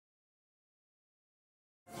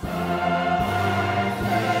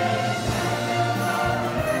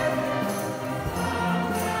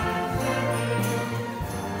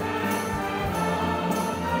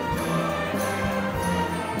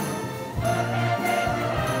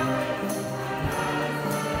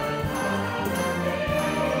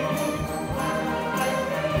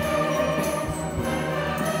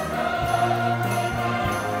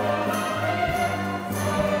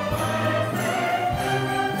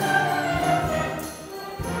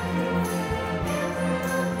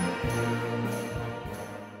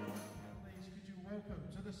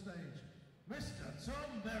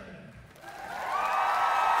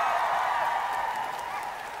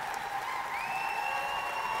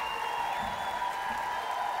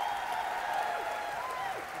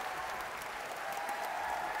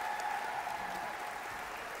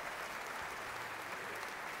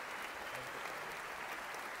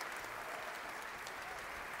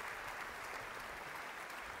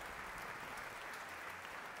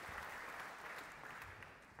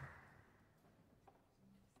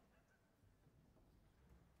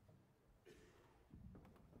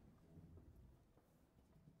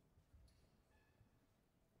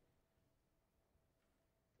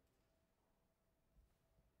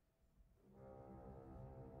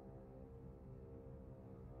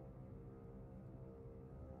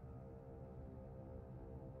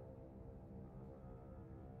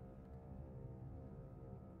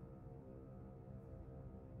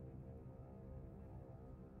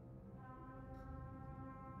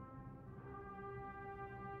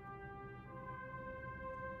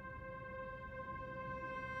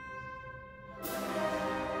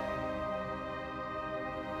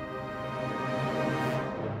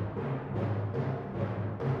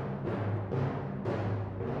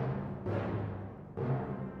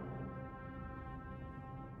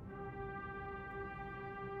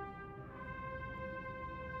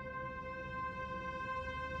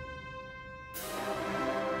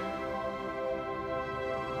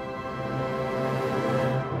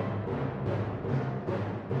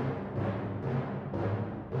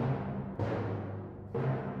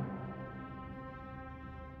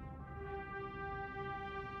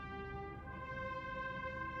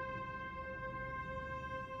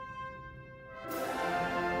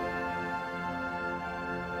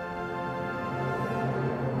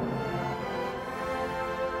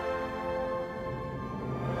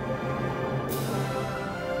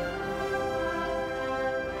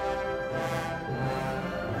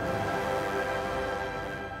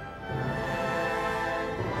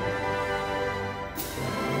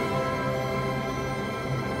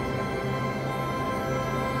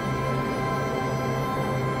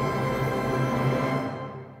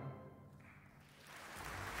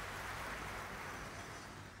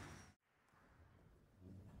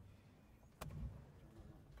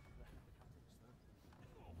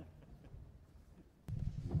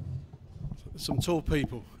Some tall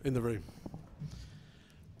people in the room.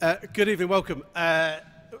 Good evening, welcome.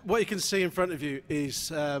 What you can see in front of you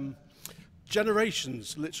is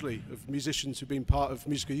generations, literally, of musicians who've been part of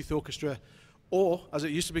Musica Youth Orchestra, or, as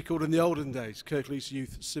it used to be called in the olden days, Kirklees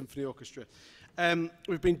Youth Symphony Orchestra.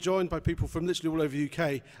 We've been joined by people from literally all over the UK,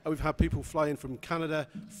 and we've had people fly in from Canada,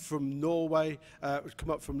 from Norway, we've come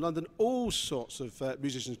up from London, all sorts of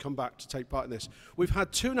musicians come back to take part in this. We've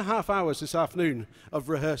had 2.5 hours this afternoon of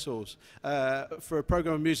rehearsals for a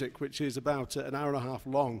programme of music which is about an hour and a half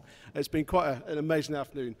long. It's been quite an amazing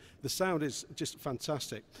afternoon. The sound is just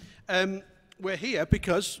fantastic. We're here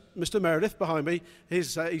because Mr. Meredith behind me,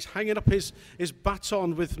 he's hanging up his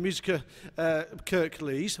baton with Musica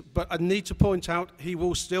Kirklees, but I need to point out he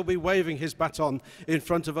will still be waving his baton in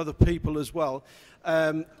front of other people as well,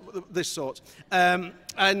 this sort. As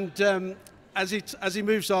he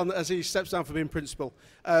moves on, as he steps down from being principal,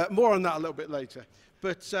 more on that a little bit later.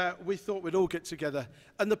 But we thought we'd all get together.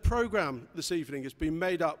 And the programme this evening has been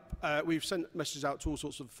made up. We've sent messages out to all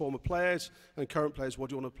sorts of former players and current players. What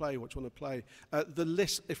do you want to play? What do you want to play? The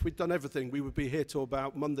list, if we'd done everything, we would be here till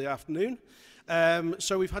about Monday afternoon.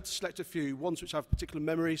 So we've had to select a few, ones which have particular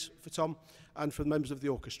memories for Thom and for the members of the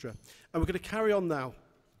orchestra. And we're going to carry on now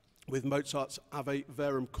with Mozart's Ave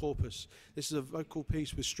Verum Corpus. This is a vocal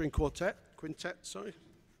piece with string quintet, sorry.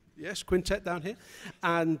 Yes, quintet down here,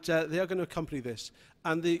 and they are going to accompany this,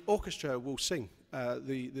 and the orchestra will sing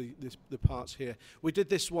the parts here. We did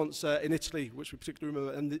this once in Italy, which we particularly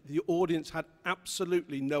remember, and the audience had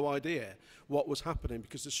absolutely no idea what was happening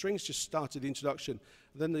because the strings just started the introduction,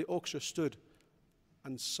 then the orchestra stood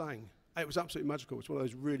and sang. It was absolutely magical. It's one of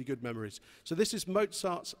those really good memories. So this is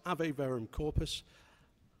Mozart's Ave Verum Corpus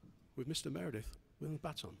with Mr. Meredith with the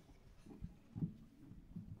baton.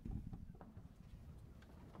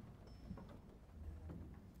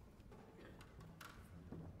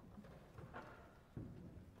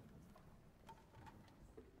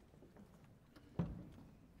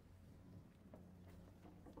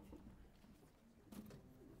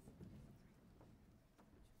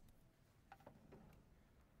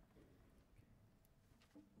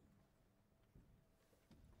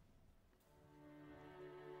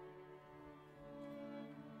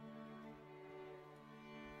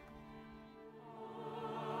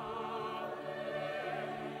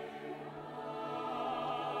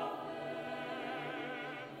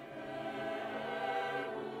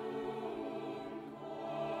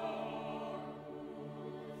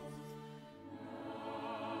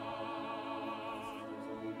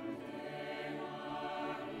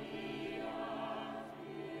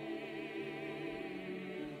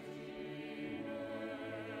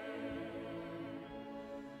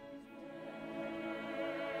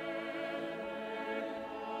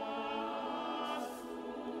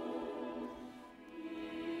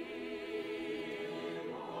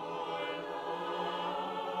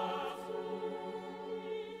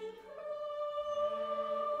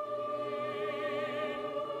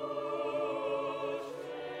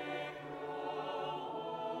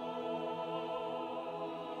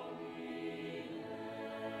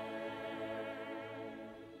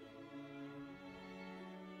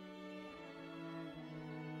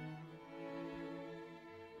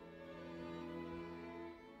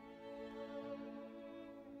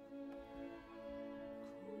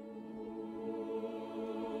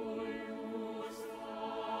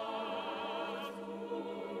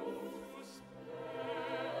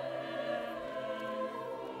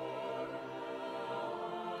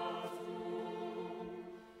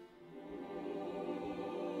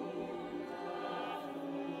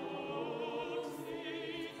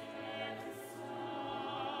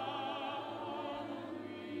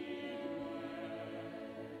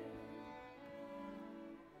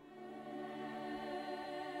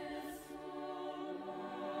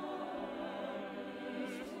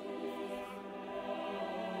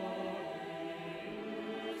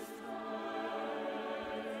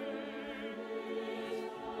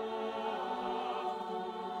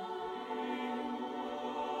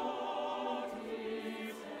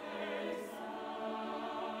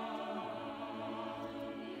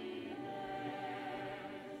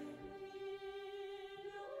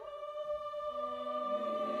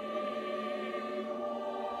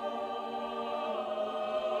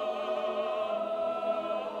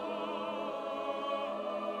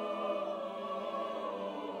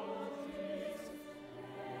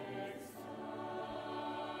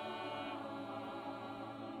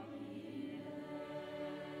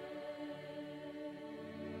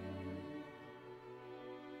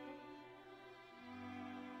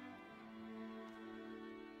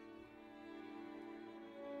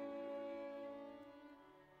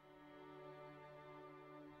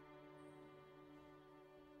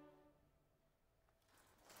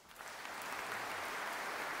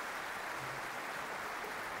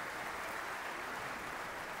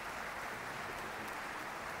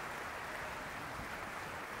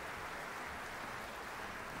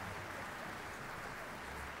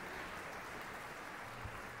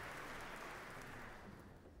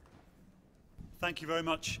 Thank you very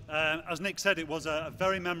much. As Nick said, it was a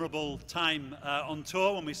very memorable time on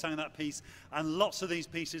tour when we sang that piece, and lots of these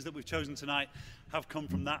pieces that we've chosen tonight have come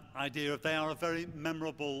from that idea of they are a very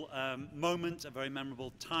memorable moment, a very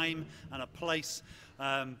memorable time and a place,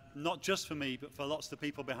 not just for me, but for lots of the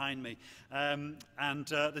people behind me.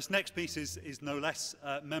 This next piece is no less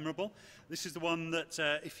memorable. This is the one that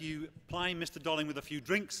if you ply Mr. Dolling with a few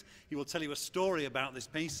drinks, he will tell you a story about this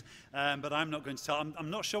piece, but I'm not going to tell. I'm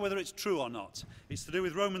not sure whether it's true or not. It's to do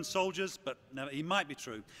with Roman soldiers, but no, he might be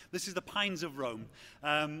true. This is the Pines of Rome.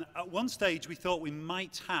 At one stage, we thought we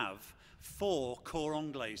might have 4 cor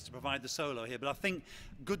anglais to provide the solo here, but I think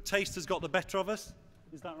good taste has got the better of us.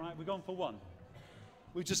 Is that right? We're going for one.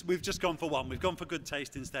 We've just gone for one. We've gone for good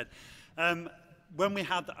taste instead. When we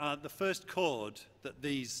had the first chord that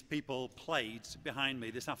these people played behind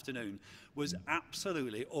me this afternoon was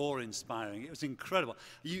absolutely awe-inspiring. It was incredible.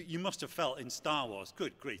 You must have felt in Star Wars,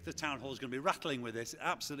 good grief, the town hall is going to be rattling with this.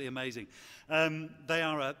 Absolutely amazing. They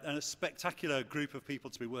are a spectacular group of people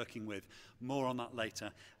to be working with. More on that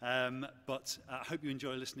later. But I hope you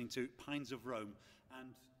enjoy listening to Pines of Rome, and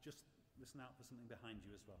just listen out for something behind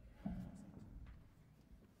you as well.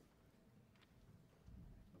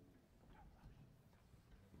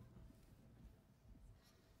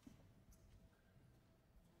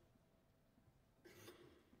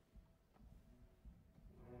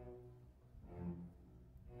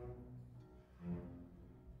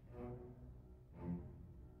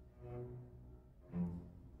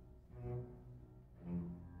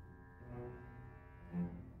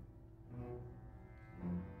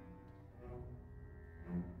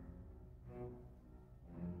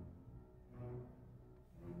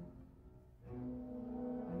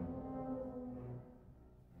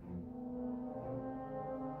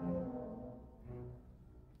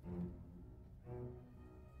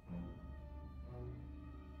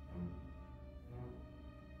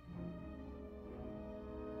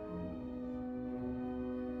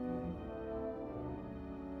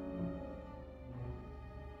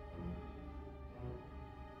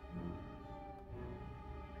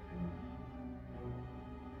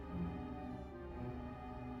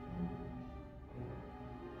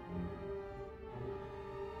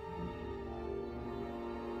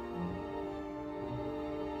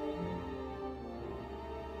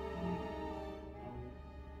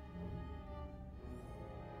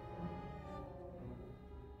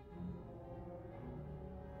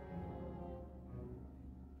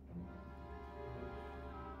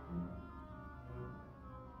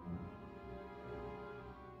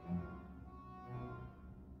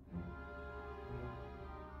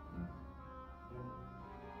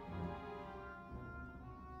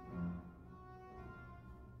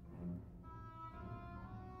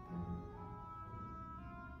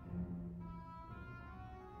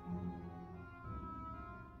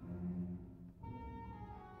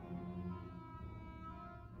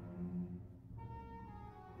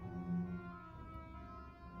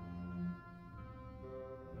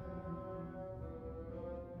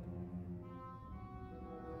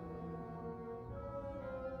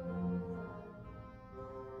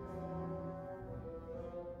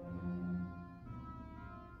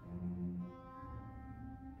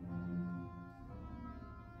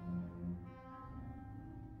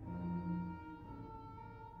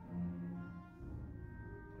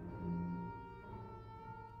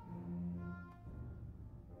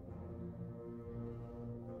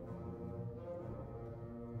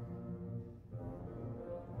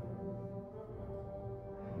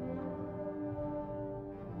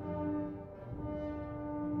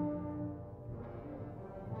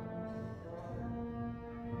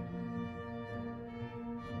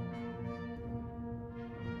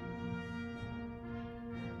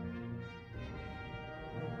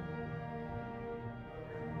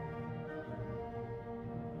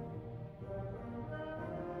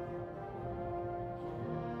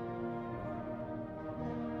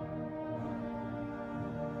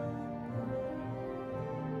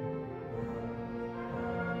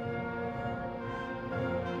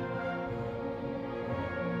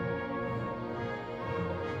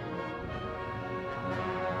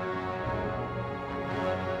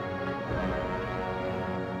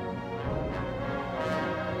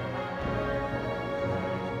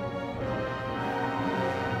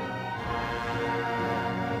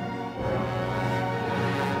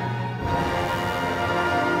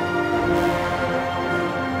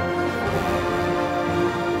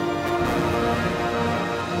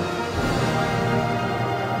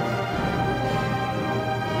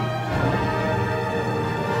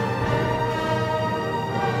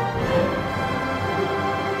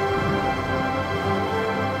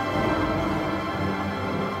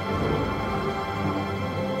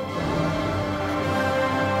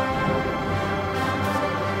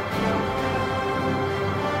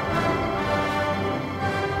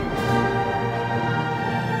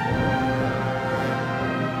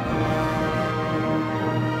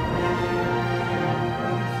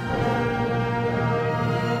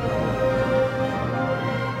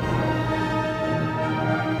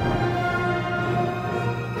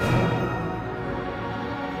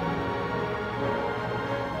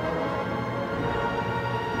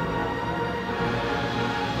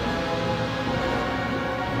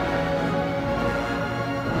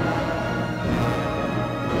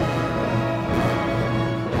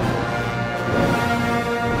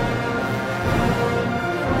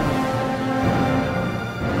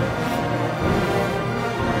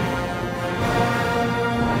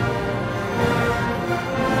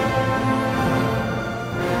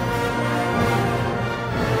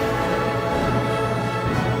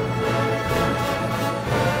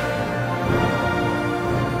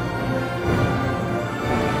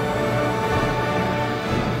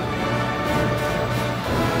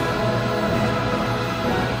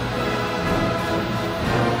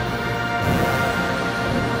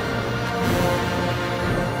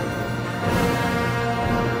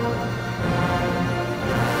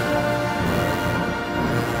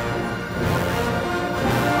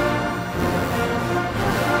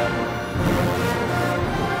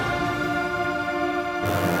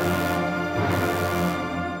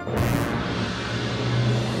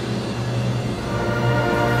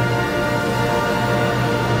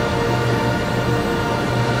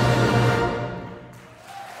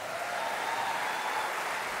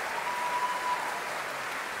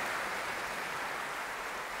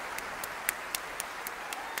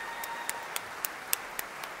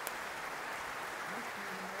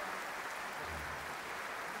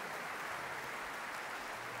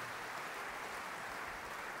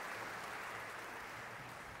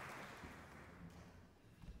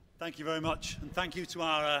 Thank you very much, and thank you to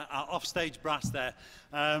our offstage brass there.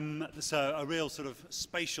 It's a real sort of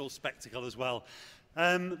spatial spectacle as well.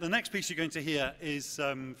 The next piece you're going to hear is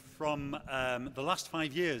from the last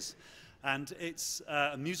 5 years, and it's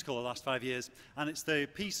a musical the last 5 years, and it's the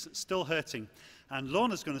piece Still Hurting. And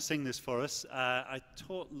Lorna's going to sing this for us. I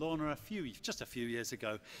taught Lorna just a few years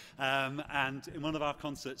ago, and in one of our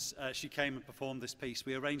concerts, she came and performed this piece.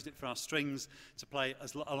 We arranged it for our strings to play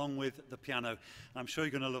along with the piano. I'm sure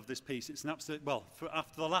you're going to love this piece. It's an absolute, well,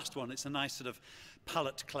 after the last one, it's a nice sort of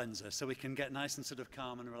palate cleanser, so we can get nice and sort of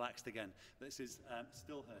calm and relaxed again. This is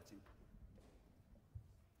Still Hurting.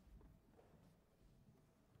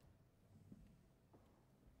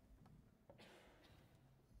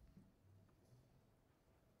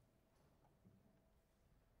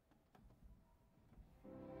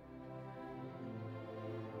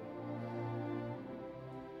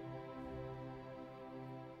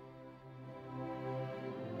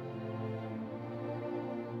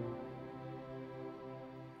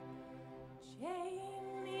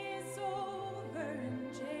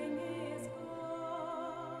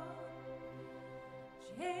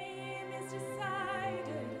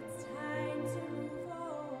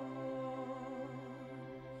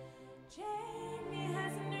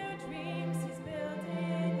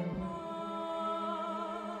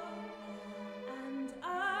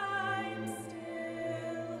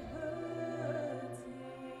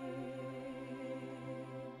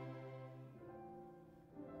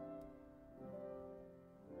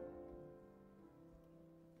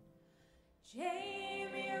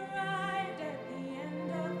 Jamie arrived at the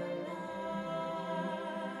end of the line.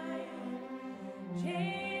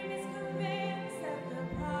 Jamie's convinced that the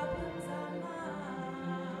problems are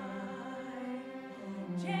mine.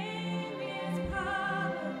 Jamie is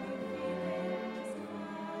probably feeling just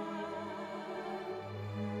fine,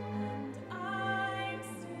 and I'm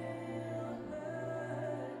still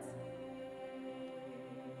hurting.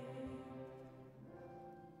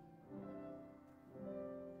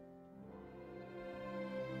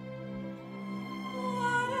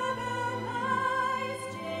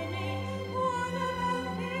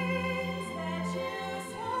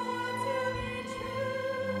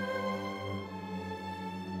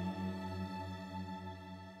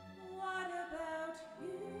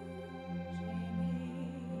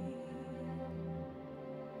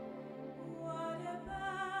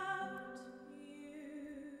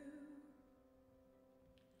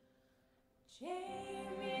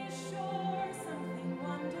 Jamie is sure something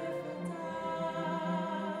wonderful died.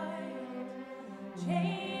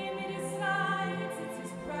 Jamie decides it's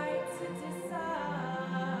his right to decide.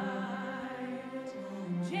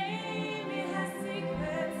 Jamie has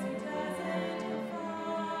secrets he doesn't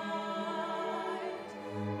confide,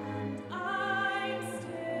 and I'm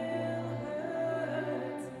still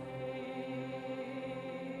hurting.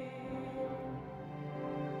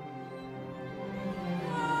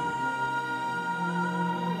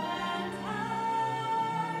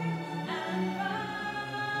 And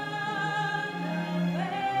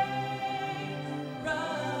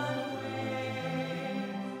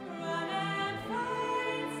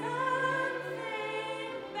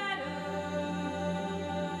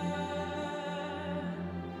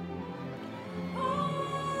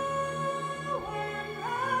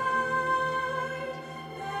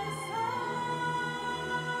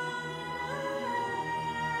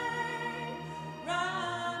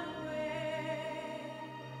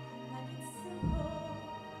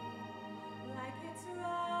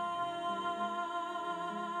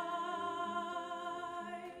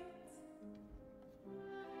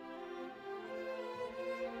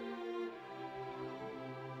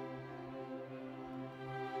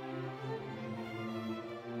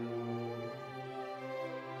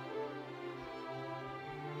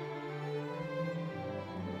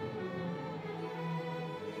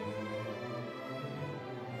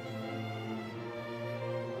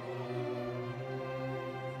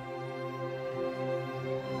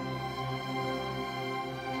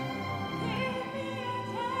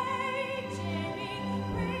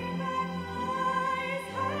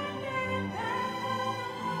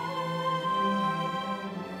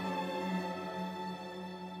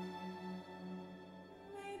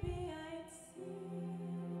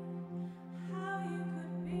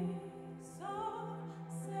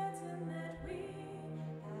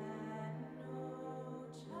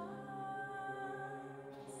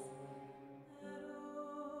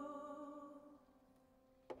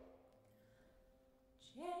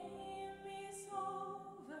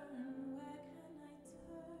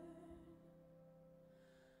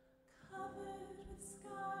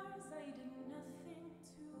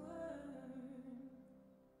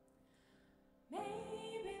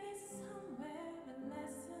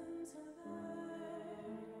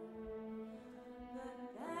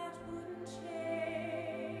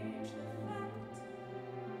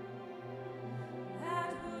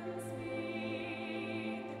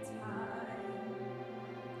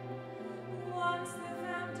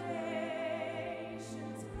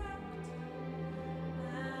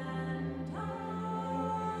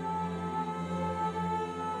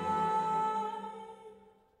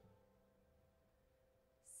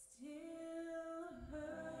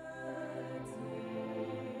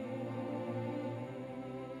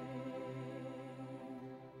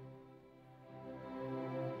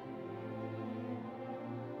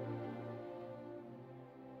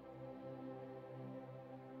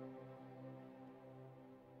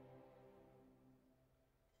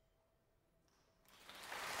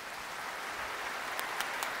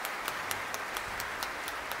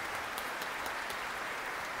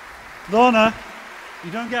Lorna,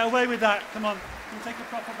 you don't get away with that. Come on, you take a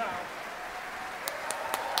proper bow.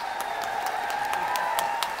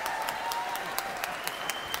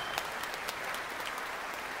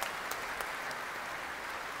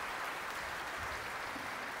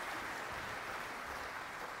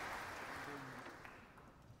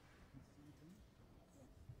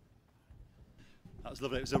 That was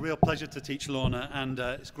lovely. It was a real pleasure to teach Lorna, and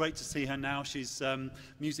it's great to see her now. She's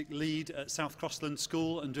music lead at South Crossland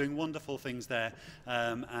School and doing wonderful things there,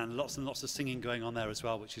 and lots of singing going on there as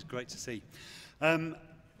well, which is great to see.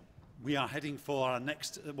 We are heading for our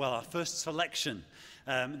next, our first selection.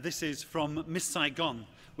 This is from Miss Saigon,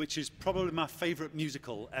 which is probably my favourite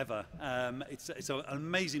musical ever. It's an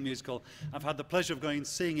amazing musical. I've had the pleasure of going and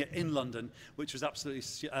seeing it in London, which was absolutely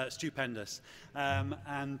stupendous.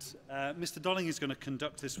 Mr. Dolling is going to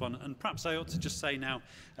conduct this one, and perhaps I ought to just say now,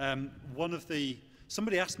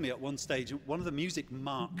 somebody asked me at one stage, one of the Music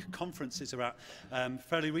Mark conferences about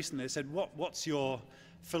fairly recently, they said, what's your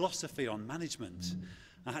philosophy on management?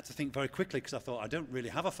 I had to think very quickly because I thought, I don't really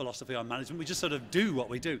have a philosophy on management. We just sort of do what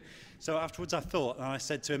we do. So afterwards I thought, and I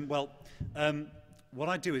said to him, well, what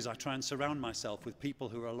I do is I try and surround myself with people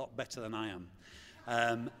who are a lot better than I am.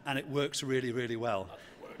 And it works really, really well.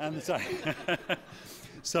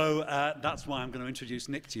 So that's why I'm going to introduce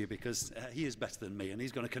Nick to you, because he is better than me and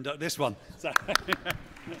he's going to conduct this one. So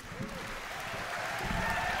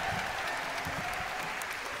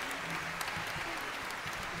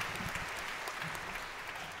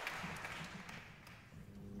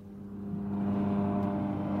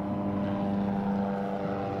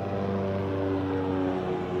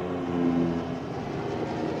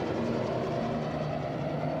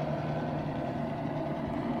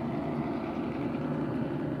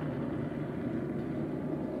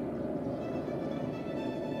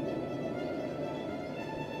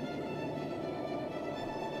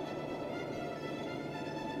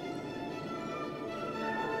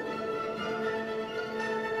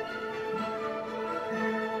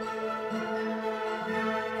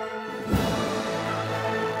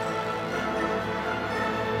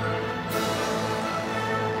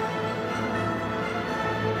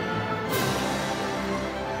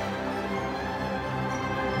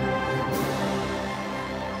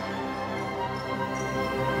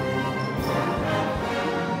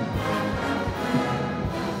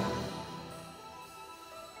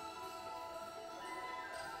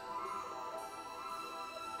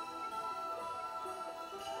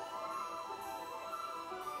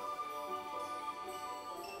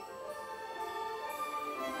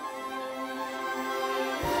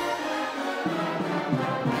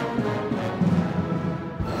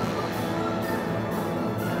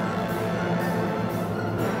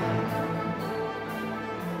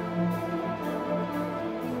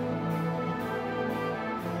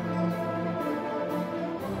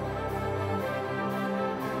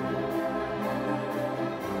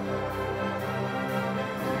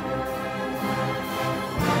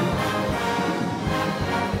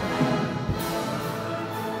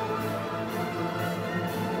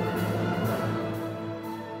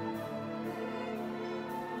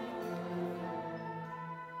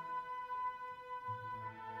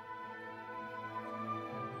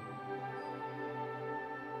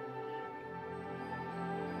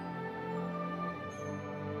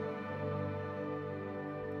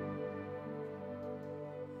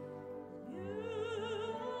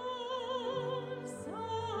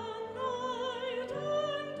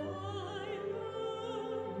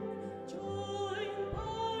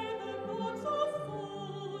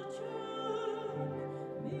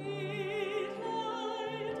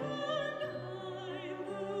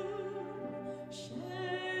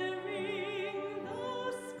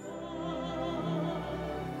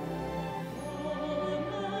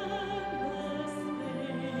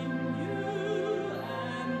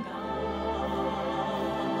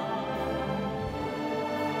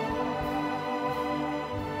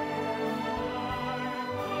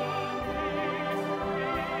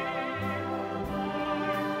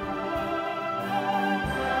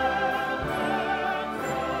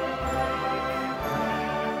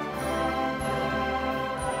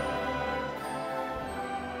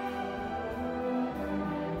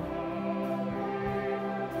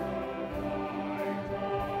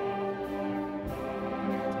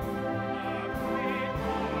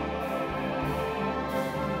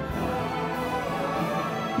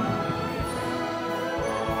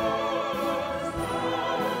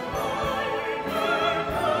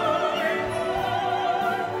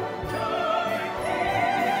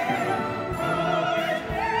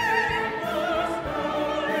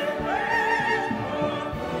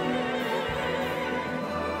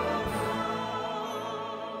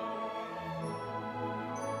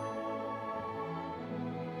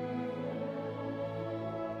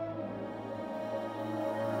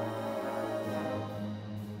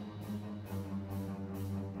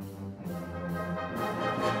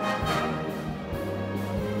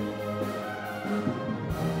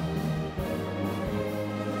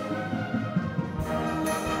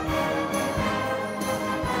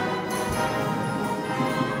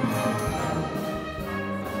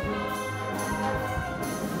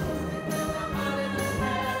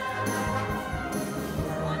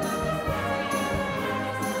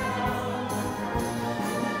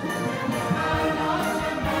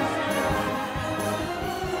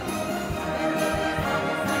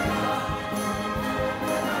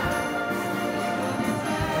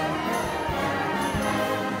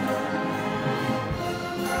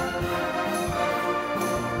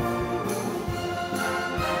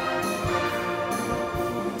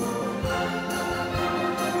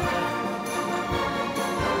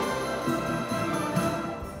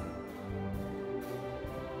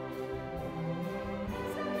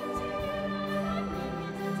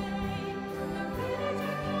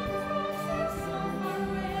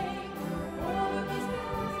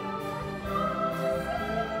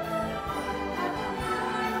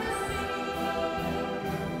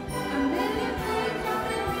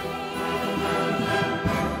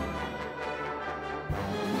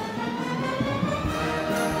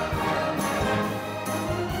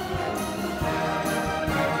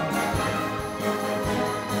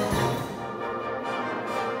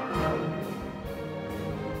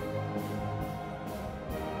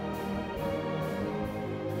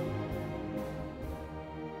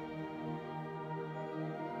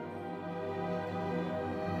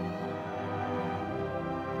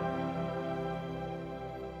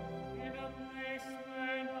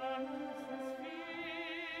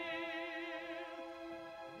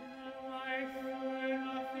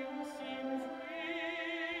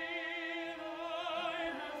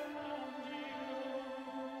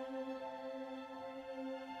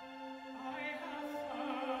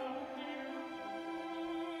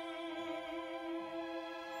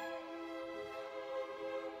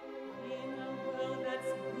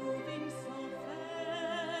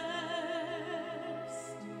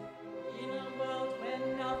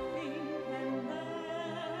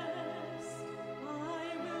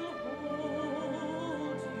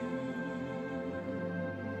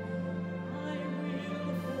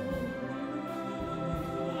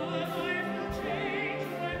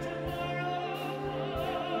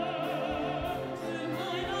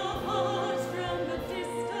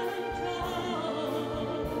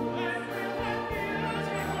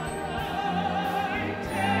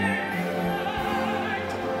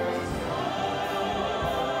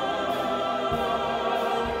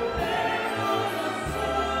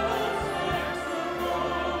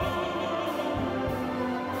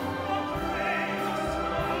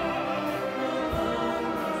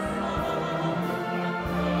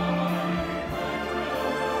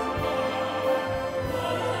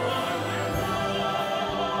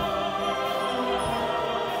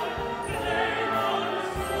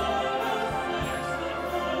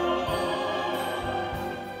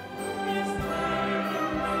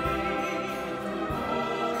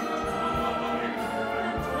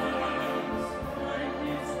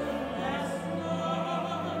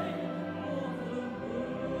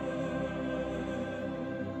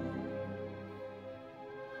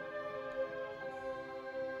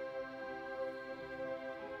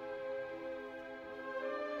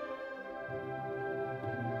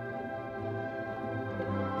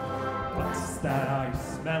What's that I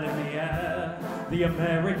smell in the air? The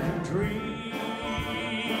American dream.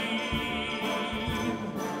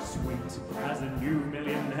 Sweet as a new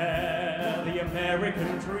millionaire, the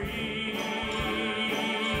American dream.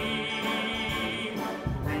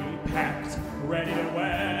 Pre-packed, ready to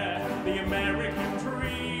wear, the American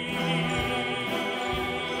dream.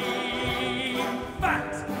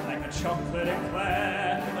 Fat like a chocolate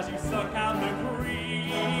eclair as you suck out the cream.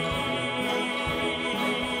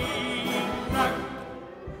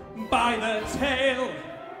 By the tail,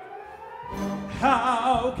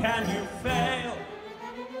 how can you fail?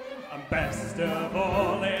 And best of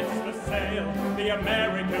all, it's for sale, the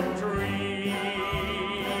American dream.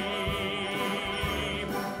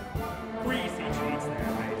 Greasy cheeks,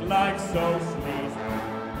 they're made like so sleazy.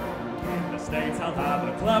 In the States, I'll have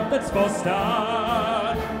a club that's for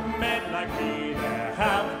star. Men like me, there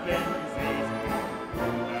have things easy.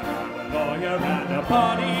 They'll have a lawyer and a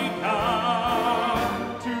bodyguard.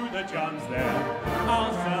 Johns there,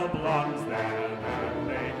 I'll sell blondes there, and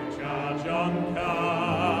they can charge on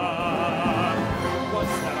card.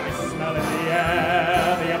 What's that I smell in the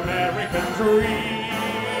air? The American dream.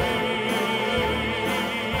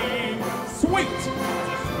 Sweet as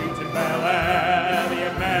a sweet in Bel Air, the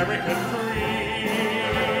American dream.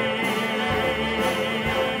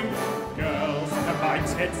 Girls have my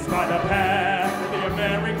tits by the pair, the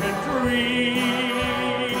American dream.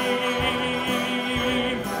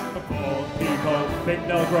 People think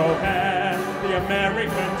they'll grow hair, the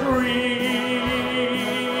American dream.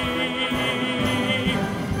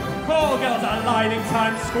 Call girls are lining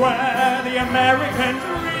Times Square, the American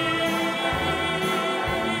dream.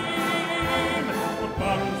 The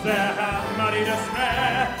bums there have money to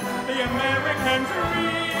spare, the American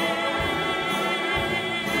dream.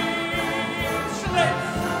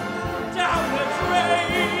 Schlitz down the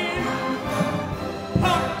drain,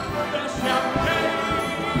 pump the champagne.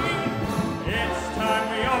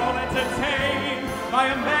 We all entertain my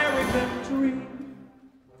American dream.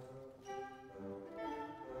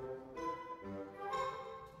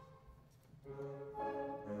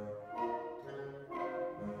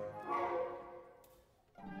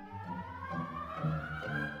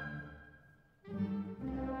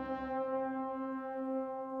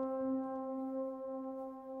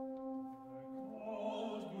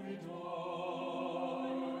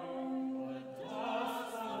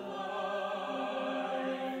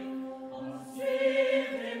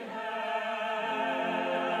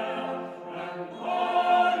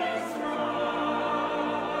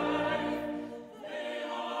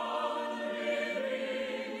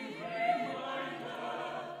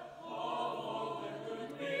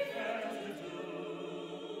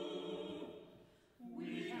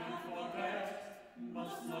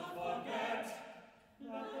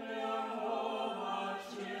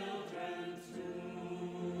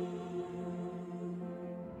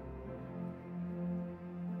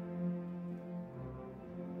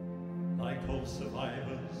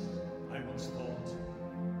 Survivors, I once thought,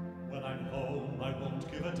 when I'm home I won't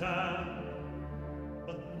give a damn.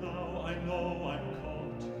 But now I know I'm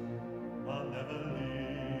caught, I'll never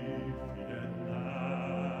leave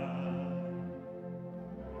Vietnam.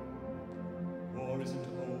 War isn't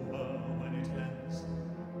over when it ends.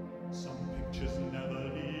 Some pictures never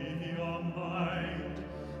leave your mind.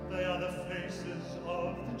 They are the faces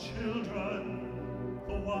of the children,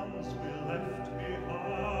 the ones we left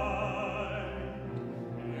behind.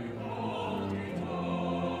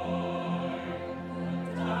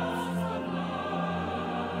 Dust of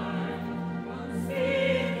life,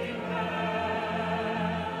 unseen in hell.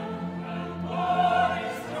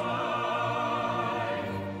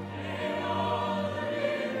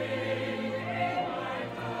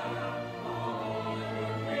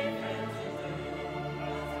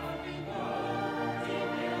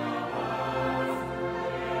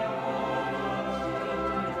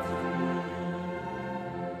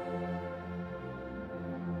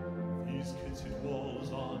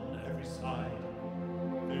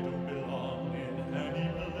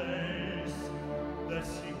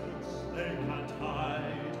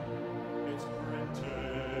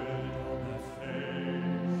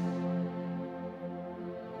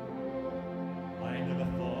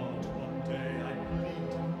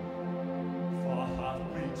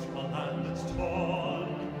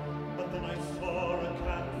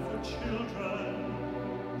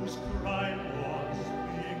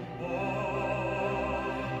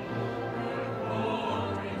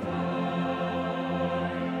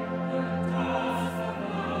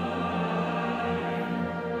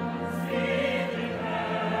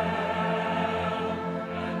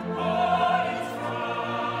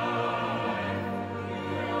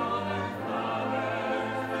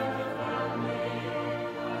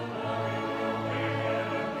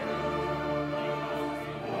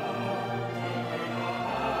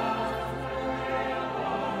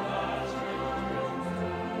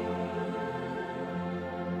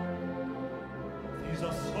 These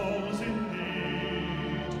are souls in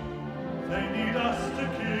need. They need us to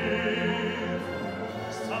give.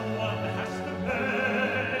 Someone has to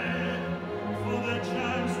pay for the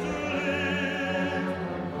chance to live.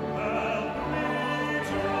 Help me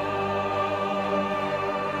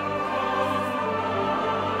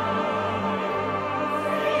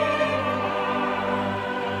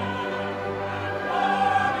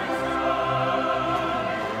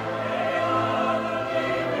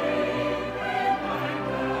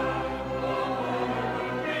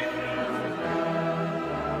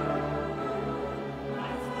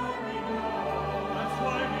that's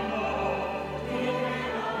why we know.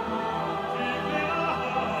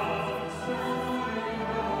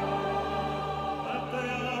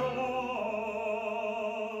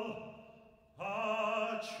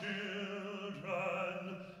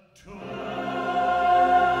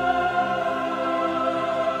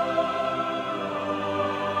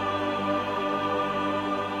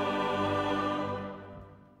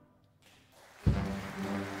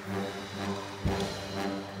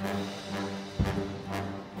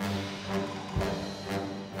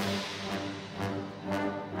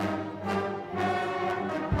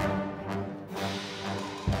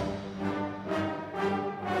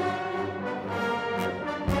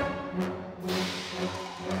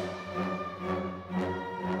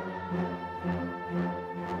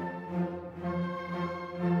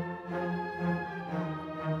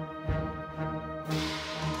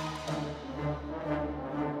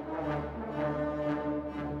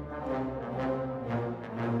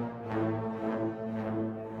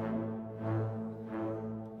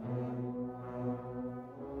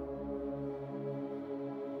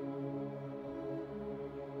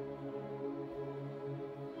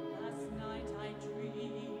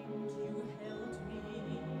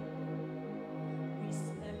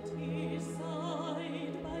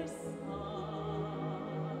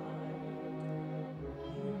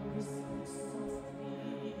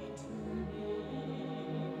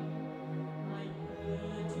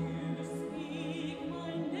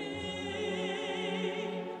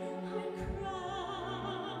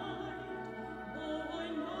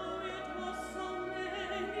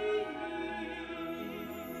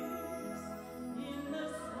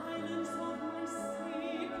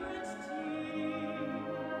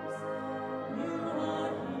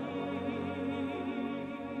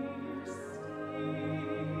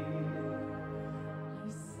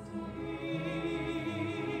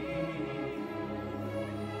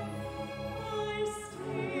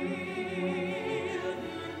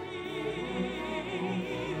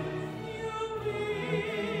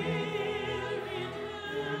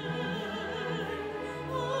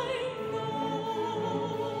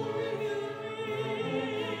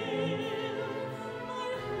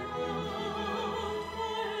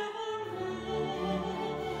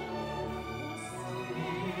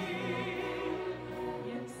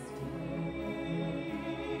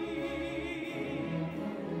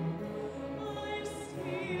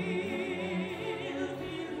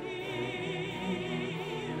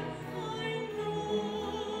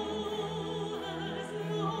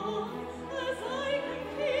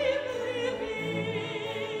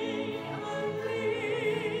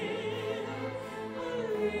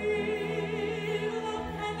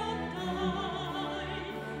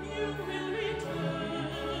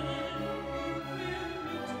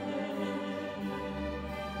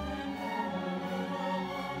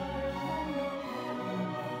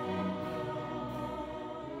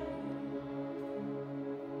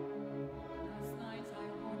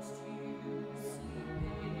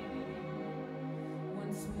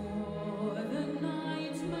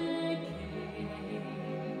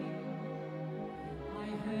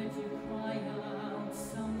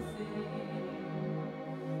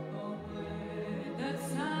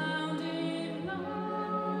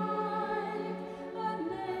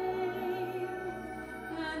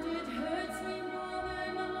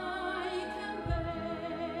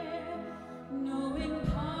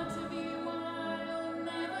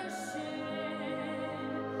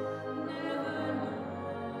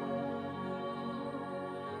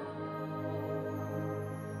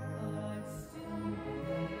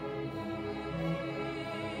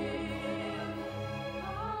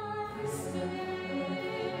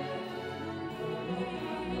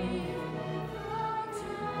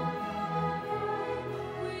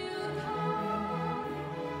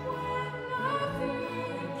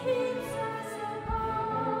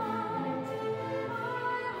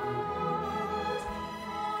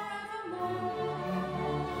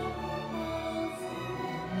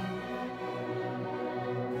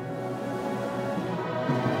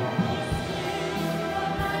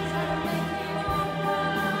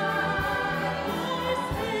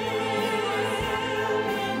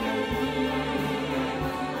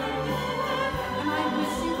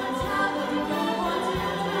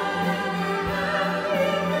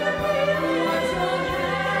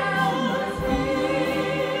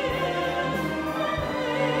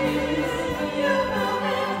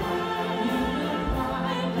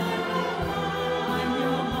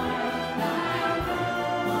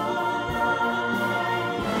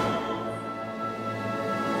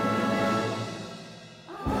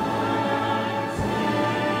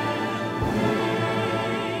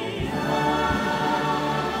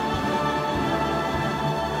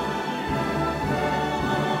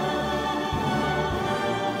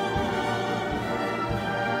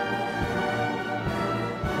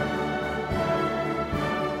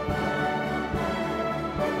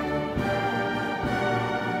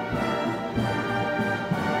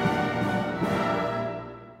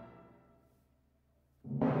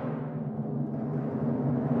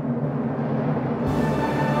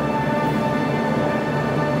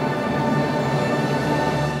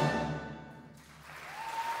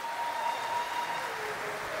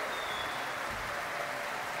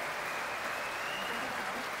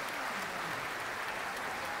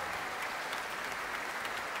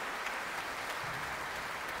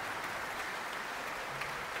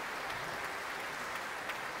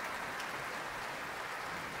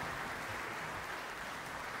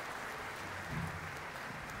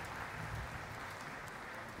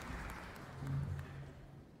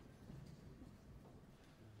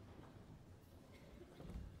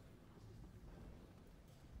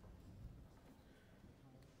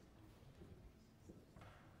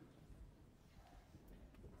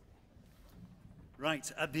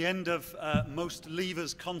 Right, at the end of most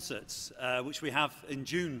Leavers concerts, which we have in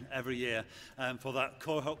June every year for that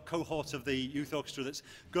cohort of the youth orchestra that's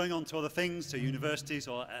going on to other things, to universities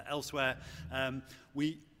or elsewhere,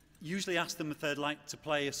 we usually ask them if they'd like to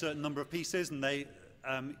play a certain number of pieces, and they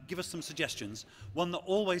give us some suggestions. One that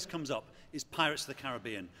always comes up is Pirates of the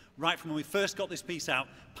Caribbean. Right from when we first got this piece out,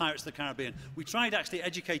 Pirates of the Caribbean. We tried actually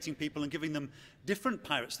educating people and giving them different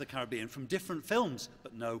Pirates of the Caribbean from different films,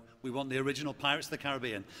 but no, we want the original Pirates of the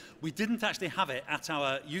Caribbean. We didn't actually have it at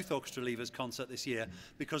our Youth Orchestra Leavers concert this year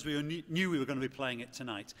because we knew we were going to be playing it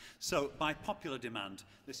tonight. So by popular demand,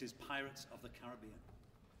 this is Pirates of the Caribbean.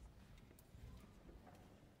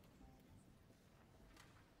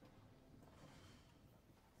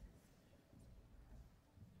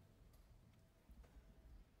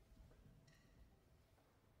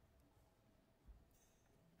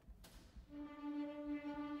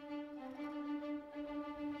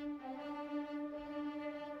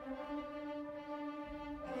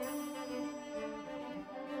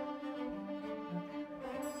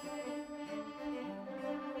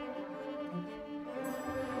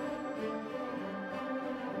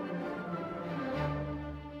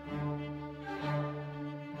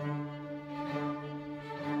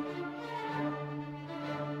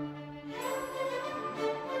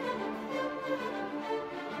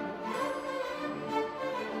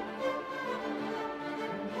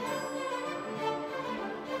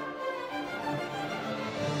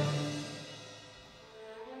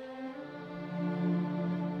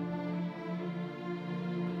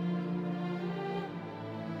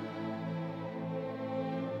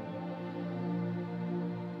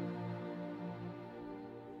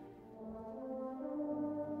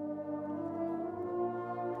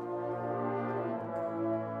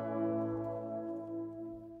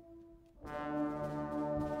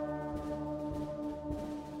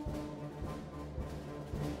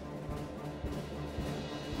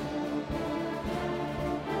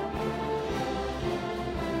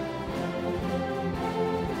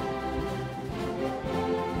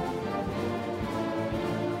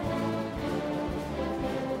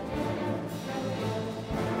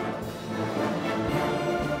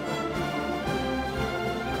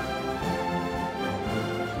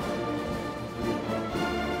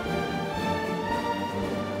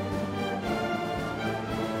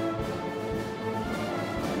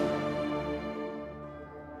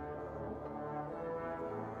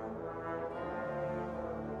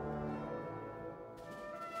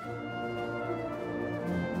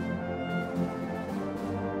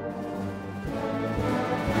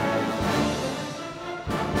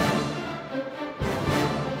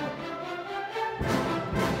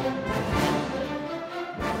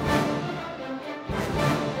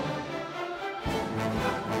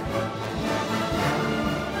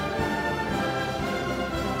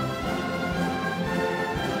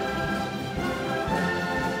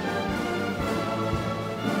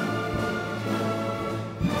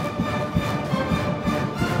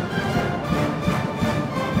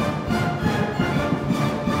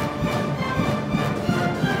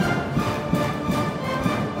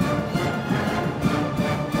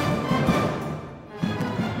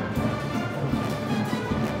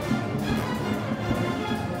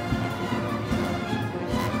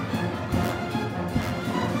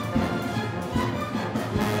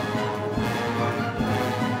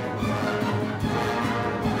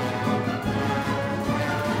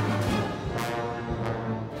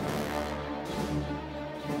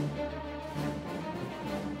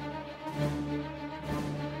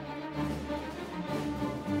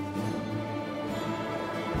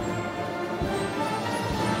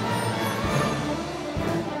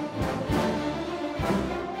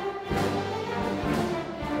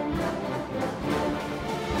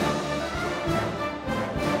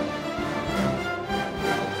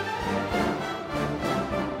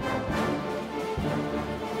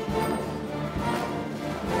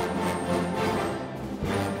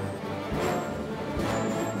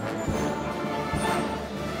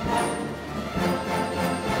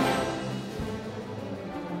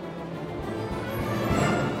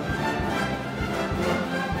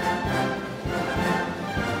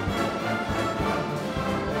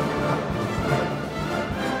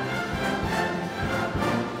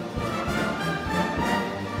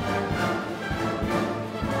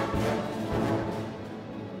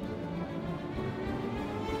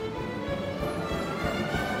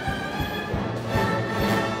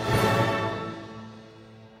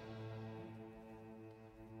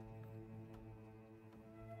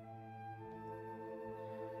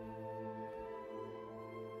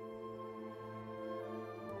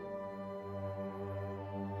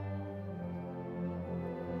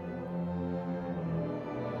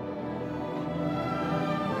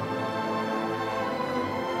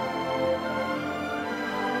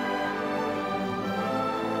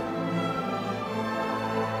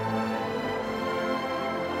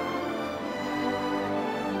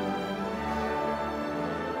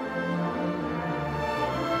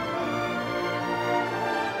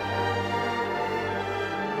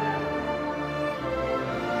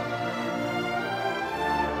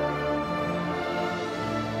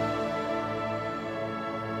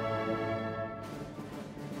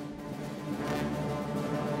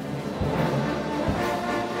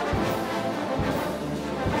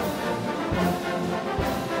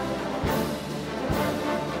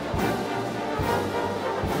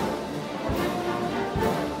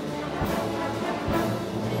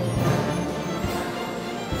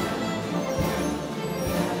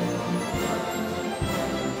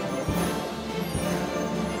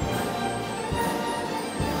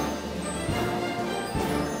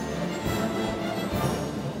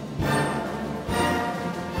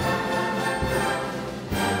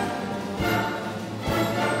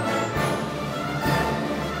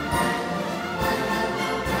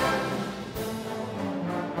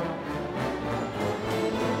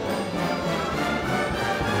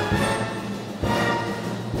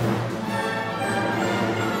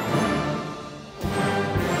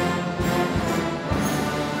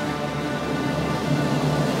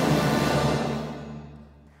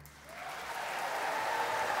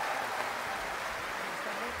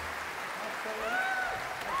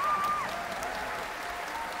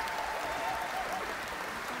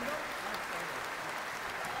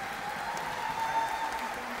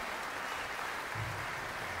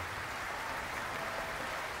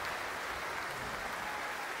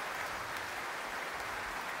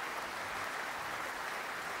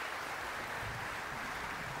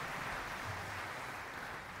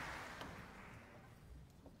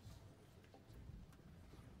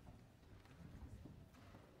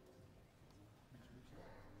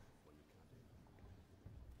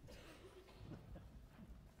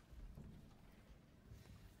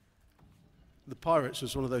 Pirates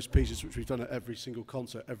was one of those pieces which we've done at every single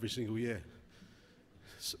concert, every single year,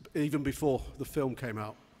 even before the film came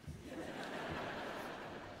out.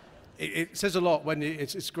 It says a lot when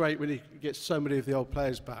it's great when you get so many of the old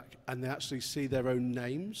players back and they actually see their own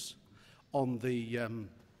names on the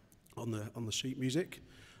sheet music,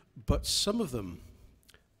 but some of them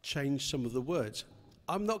change some of the words.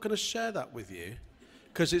 I'm not going to share that with you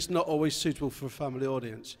because it's not always suitable for a family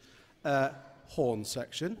audience. Horn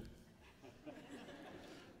section.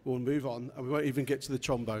 We'll move on, and we won't even get to the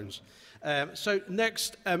trombones. So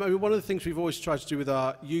next, one of the things we've always tried to do with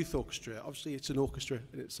our youth orchestra, obviously it's an orchestra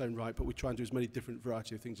in its own right, but we try and do as many different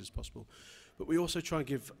variety of things as possible. But we also try and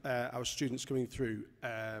give our students coming through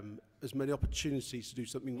as many opportunities to do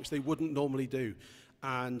something which they wouldn't normally do.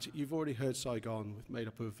 And you've already heard Saigon, made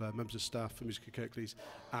up of members of staff from Musica Kirklees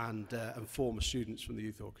and former students from the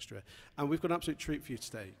youth orchestra. And we've got an absolute treat for you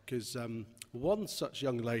today, because one such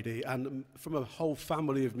young lady, and from a whole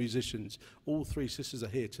family of musicians, all three sisters are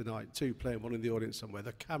here tonight, two playing, one in the audience somewhere,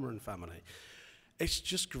 the Cameron family. It's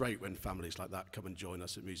just great when families like that come and join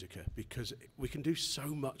us at Musica, because we can do so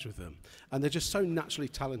much with them, and they're just so naturally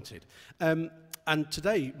talented. And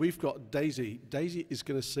today we've got Daisy. Daisy is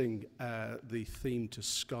going to sing the theme to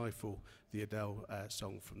Skyfall, the Adele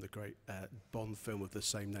song from the great Bond film of the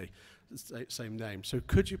same name. So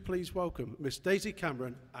could you please welcome Miss Daisy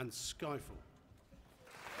Cameron and Skyfall.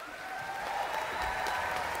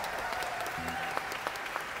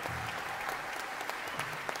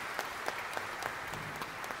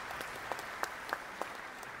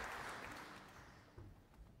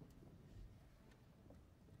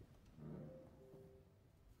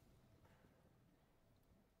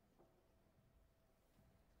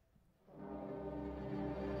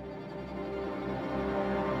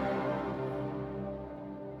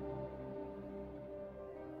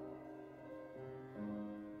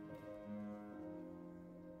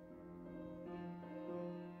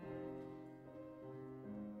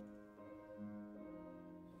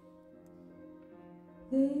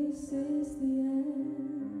 This is the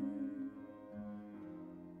end.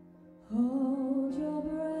 Hold your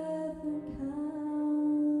breath and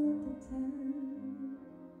count to 10.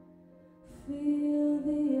 Feel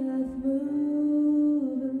the earth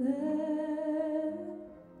move and then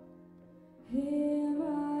hear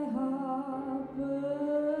my heart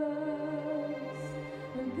burst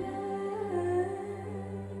again.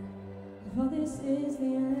 For this is the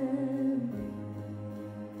end.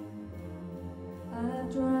 I've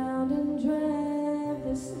drowned and dreamt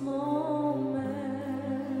this moment,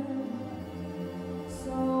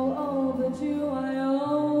 so overdue I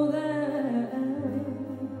owe them.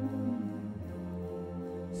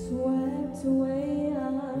 Swept away,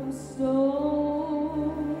 I'm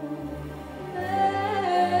stoned.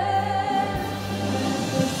 Then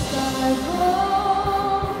the sky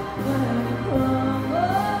falls when it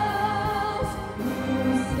crumbles.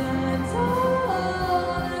 You stand tall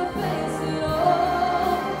and face it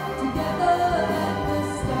all. Together let the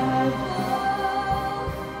sky fall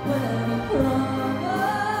when it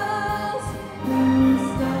crumbles. You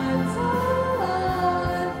stand tall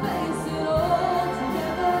and face it all.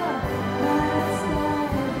 Together, that's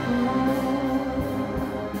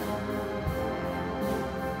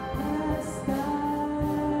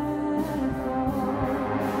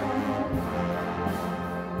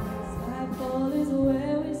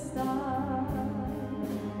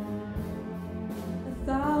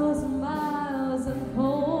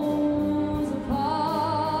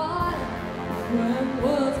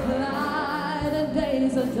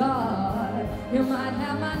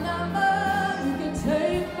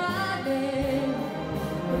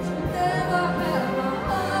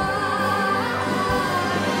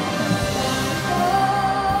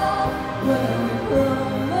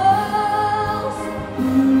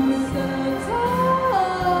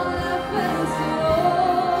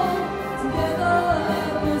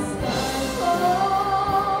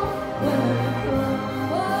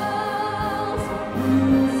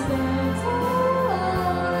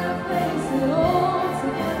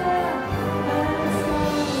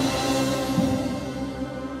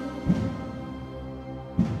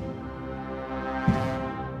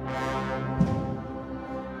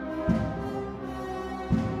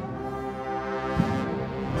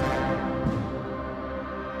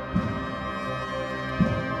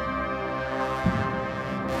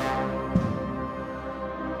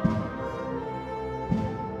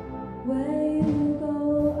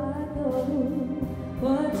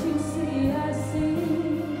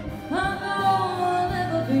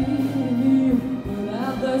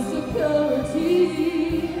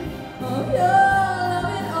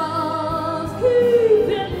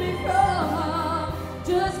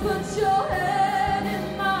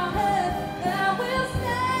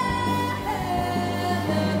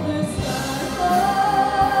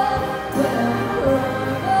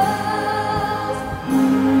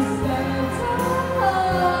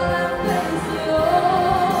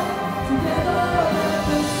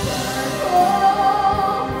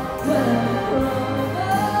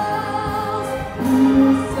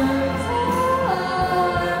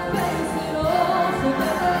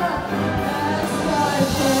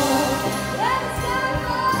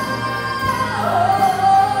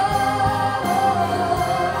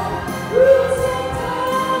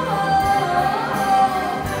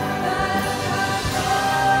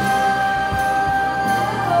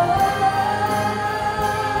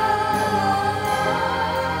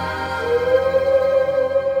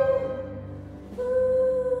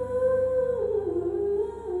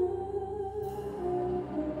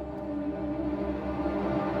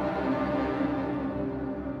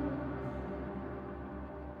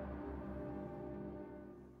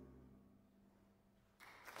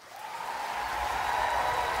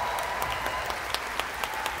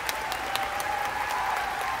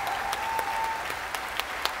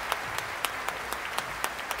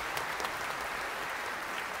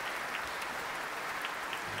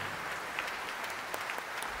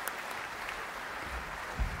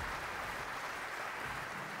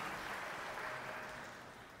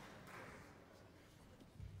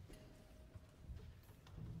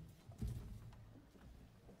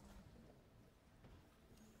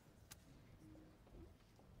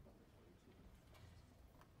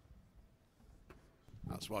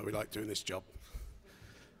That's why we like doing this job.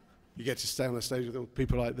 You get to stay on the stage with all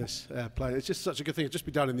people like this playing. It's just such a good thing. Just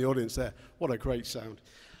be down in the audience there. What a great sound.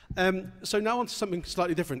 So now on to something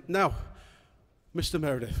slightly different. Now, Mr.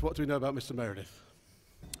 Meredith. What do we know about Mr. Meredith?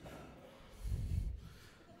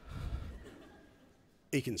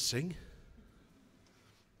 He can sing.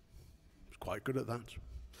 He's quite good at that.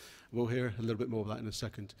 We'll hear a little bit more of that in a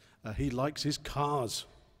second. He likes his cars.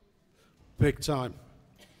 Big time.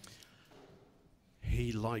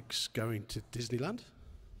 He likes going to Disneyland.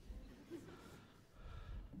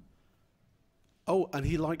 Oh, and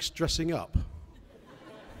he likes dressing up.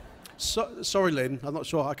 Sorry, Lynn, I'm not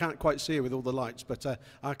sure. I can't quite see you with all the lights, but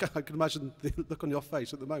I can imagine the look on your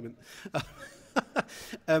face at the moment.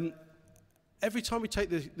 Every time we take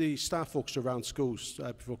the staff orchestra around schools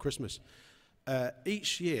before Christmas,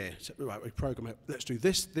 each year, right, we program it, let's do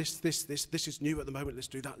this is new at the moment, let's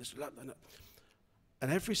do that, let's do that.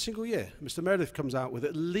 And every single year, Mr. Meredith comes out with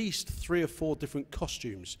at least 3 or 4 different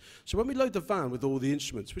costumes. So when we load the van with all the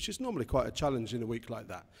instruments, which is normally quite a challenge in a week like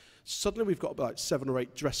that, suddenly we've got about 7 or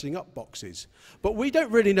 8 dressing up boxes. But we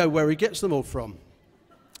don't really know where he gets them all from.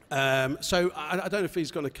 So I don't know if he's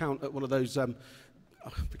going to count at one of those, be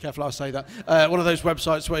careful I say that, one of those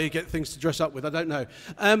websites where you get things to dress up with, I don't know.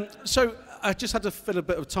 So I just had to fill a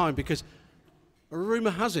bit of time because rumour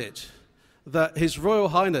has it that His Royal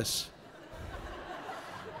Highness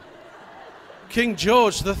King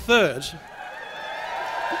George III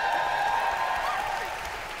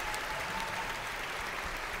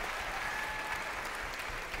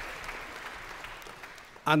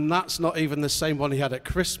and that's not even the same one he had at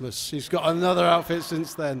Christmas. He's got another outfit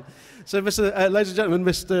since then. So, ladies and gentlemen,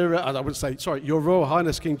 I wouldn't say, sorry, Your Royal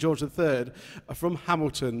Highness King George III from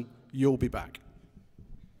Hamilton, You'll Be Back.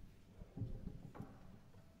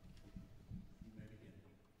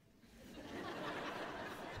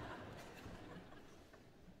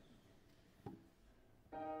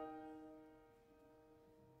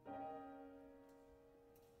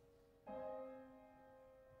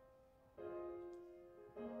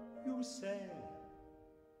 You say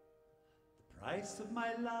the price of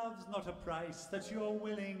my love's not a price that you're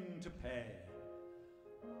willing to pay.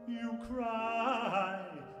 You cry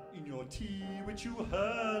in your tea, which you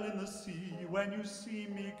hurl in the sea when you see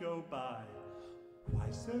me go by. Why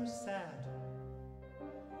so sad?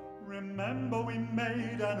 Remember we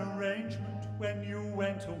made an arrangement when you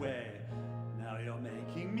went away. Now you're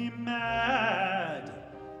making me mad.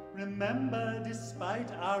 Remember,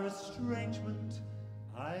 despite our estrangement,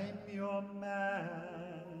 I'm your man.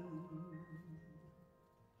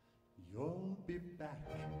 You'll be back,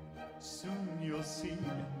 soon you'll see.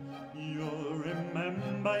 You'll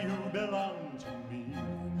remember you belong to me.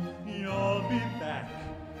 You'll be back,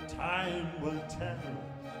 time will tell.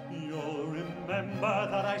 You'll remember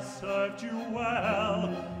that I served you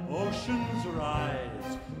well. Oceans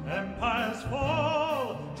rise, empires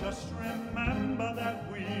fall. Just remember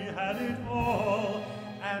that we had it all.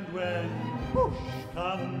 And when push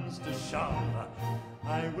comes to shove,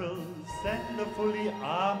 I will send a fully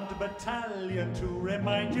armed battalion to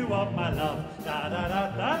remind you of my love. Da da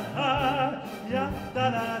da da da, ya da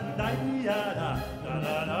da da ya da, da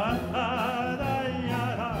da da da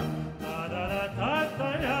ya da, da da da da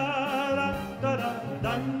ya da, da da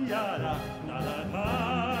da ya da, da da da.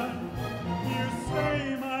 You say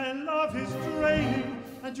my love is draining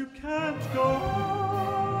and you can't go on.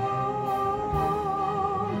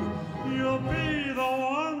 You'll be the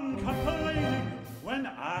one complaining when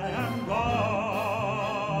I am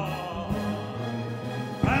gone.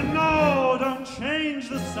 And no, don't change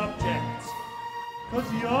the subject, 'cause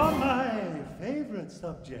you're my favorite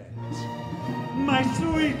subject. My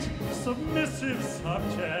sweet, submissive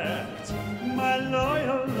subject. My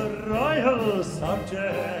loyal, royal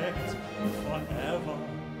subject. Forever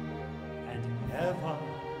and ever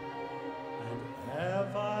and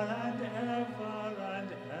ever and ever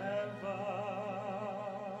and ever.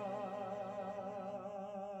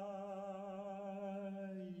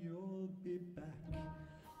 You'll be back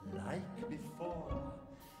like before.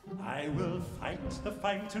 I will fight the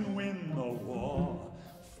fight and win the war.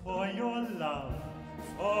 For your love,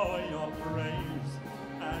 for your praise.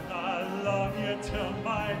 And I'll love you till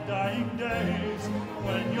my dying days.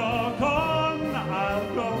 When you're gone, I'll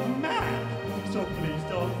go mad. So please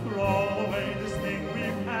don't throw away this thing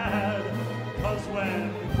we've had. 'Cause when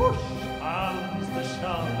push comes to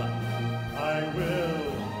shove, I will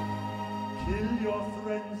kill your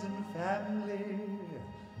friends and family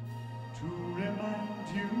to remind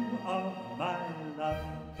you of my love.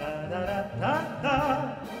 Da da da da da,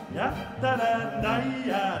 ya da da da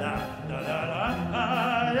ya da, da da da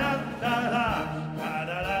ya da da da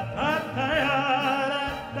da da da ya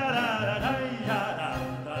da.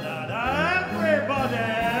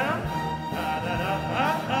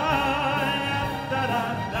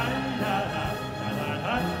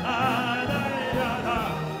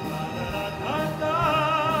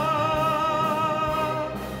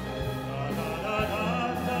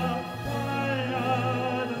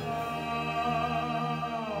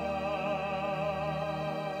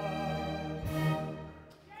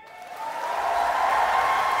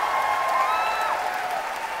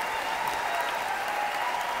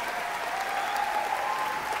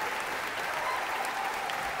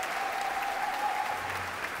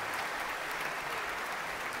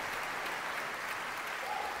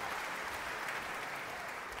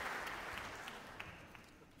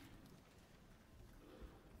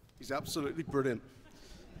 is absolutely brilliant.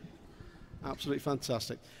 Absolutely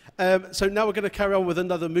fantastic. So now we're going to carry on with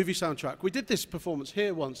another movie soundtrack. We did this performance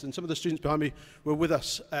here once, and some of the students behind me were with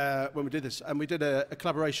us when we did this. And we did a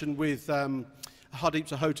collaboration with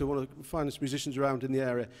Huddersfield, one of the finest musicians around in the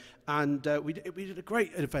area. And we did a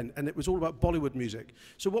great event, and it was all about Bollywood music.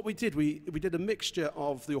 So what we did, we did a mixture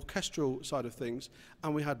of the orchestral side of things,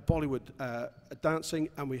 and we had Bollywood dancing,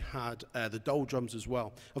 and we had the dole drums as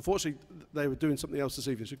well. Unfortunately, they were doing something else this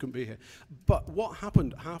evening, so we couldn't be here. But what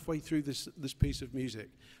happened halfway through this piece of music,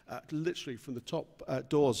 literally from the top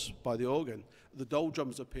doors by the organ, the dole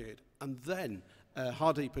drums appeared, and then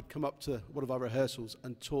Hardeep had come up to one of our rehearsals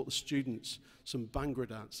and taught the students some Bhangra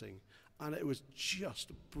dancing. And it was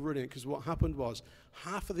just brilliant, because what happened was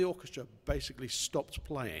half of the orchestra basically stopped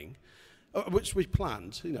playing, which we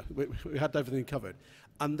planned, you know, we had everything covered.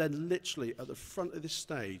 And then literally at the front of this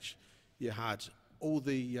stage, you had all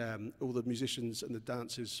the musicians and the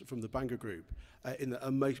dancers from the Bhangra group in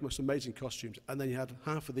the most amazing costumes. And then you had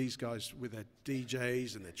half of these guys with their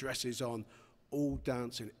DJs and their dresses on, all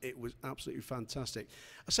dancing. It was absolutely fantastic.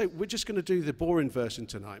 So we're just going to do the boring version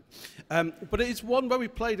tonight. But it's one where we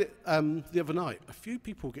played it the other night. A few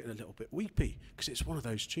people were getting a little bit weepy because it's one of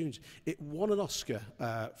those tunes. It won an Oscar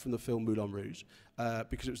from the film Moulin Rouge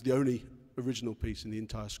because it was the only original piece in the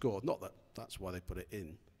entire score. Not that that's why they put it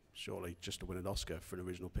in, surely, just to win an Oscar for an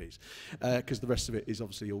original piece, because the rest of it is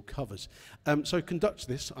obviously all covers. So conduct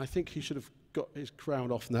this. I think he should have got his crown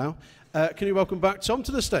off now. Can you welcome back Thom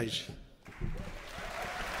to the stage?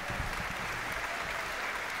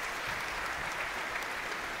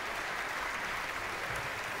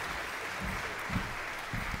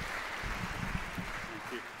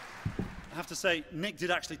 I have to say, Nick did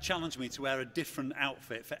actually challenge me to wear a different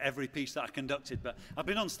outfit for every piece that I conducted, but I've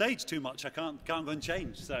been on stage too much. I can't go and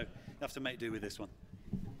change, so you have to make do with this one.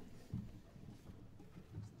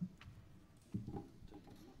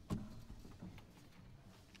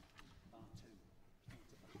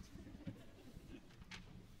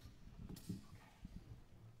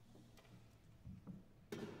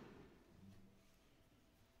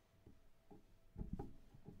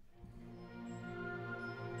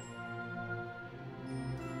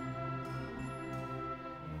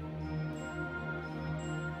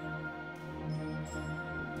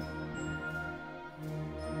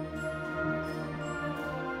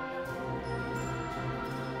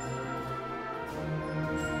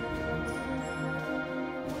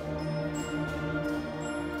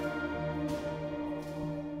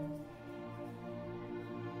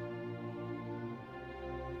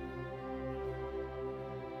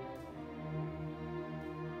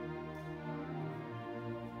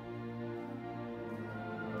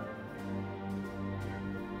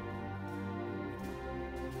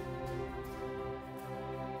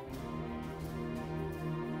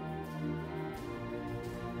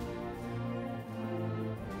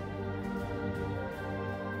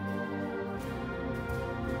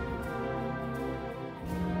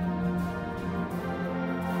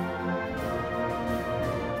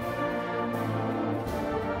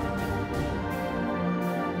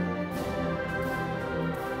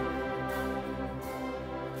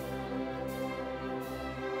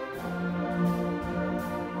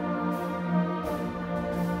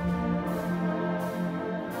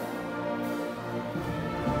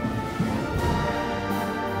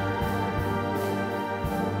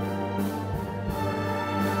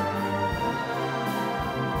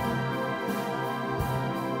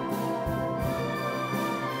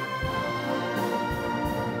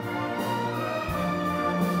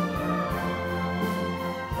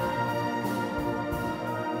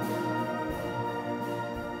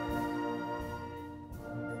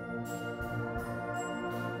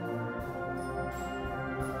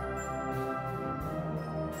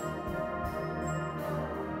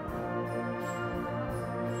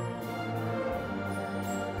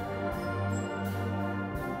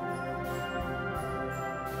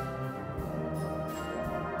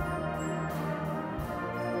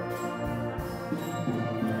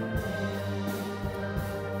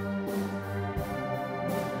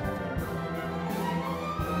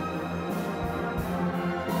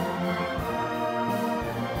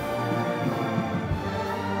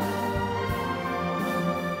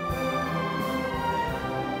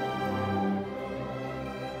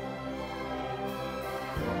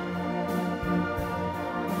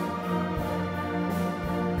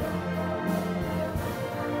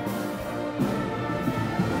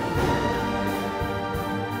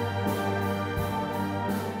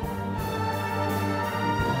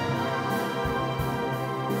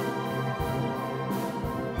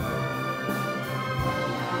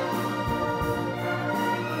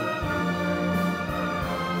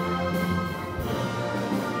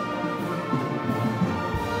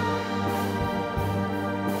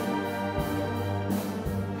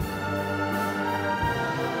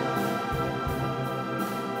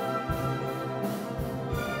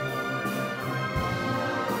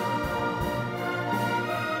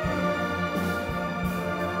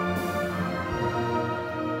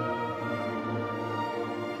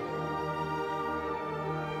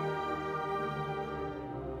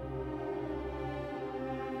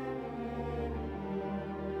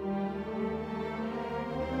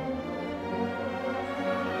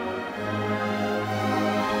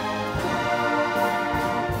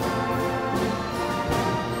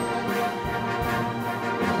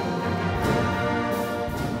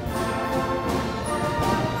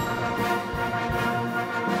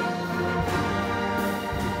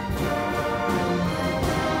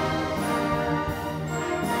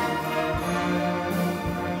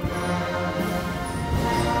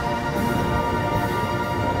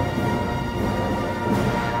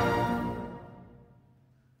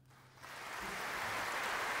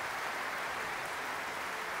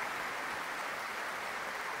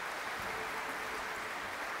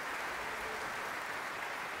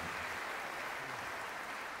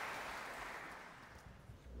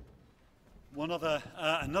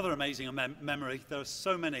 Another amazing memory, there are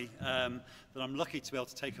so many that I'm lucky to be able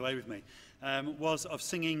to take away with me, was of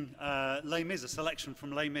singing Les Mis, a selection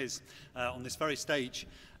from Les Mis on this very stage.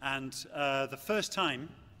 And the first time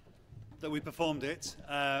that we performed it,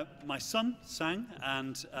 my son sang,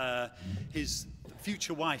 and his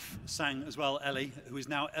future wife sang as well, Ellie, who is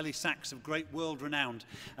now Ellie Sachs of great world renowned.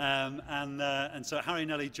 And so Harry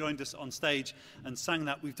and Ellie joined us on stage and sang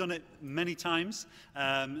that. We've done it many times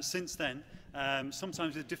since then,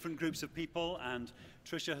 sometimes with different groups of people, and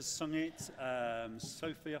Tricia has sung it,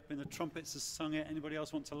 Sophie up in the trumpets has sung it. Anybody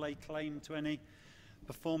else want to lay claim to any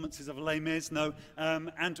performances of Les Mis? No.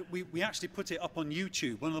 And we actually put it up on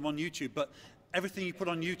YouTube, one of them on YouTube, but everything you put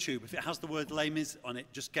on YouTube, if it has the word Les Mis on it,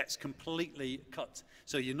 just gets completely cut.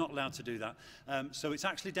 So you're not allowed to do that. So it's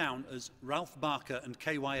actually down as Ralph Barker and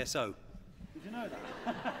KYSO. Did you know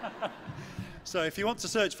that? So if you want to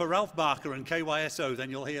search for Ralph Barker and KYSO,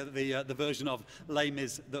 then you'll hear the version of Les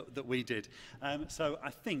Mis that we did. So I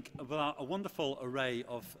think about a wonderful array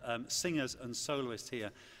of singers and soloists here.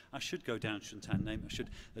 I should go down, shouldn't I? Name. I should.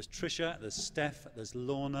 There's Tricia, there's Steph, there's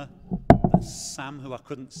Lorna, there's Sam, who I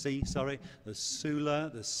couldn't see, sorry. There's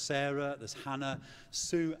Sula, there's Sarah, there's Hannah,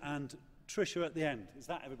 Sue, and Tricia at the end. Is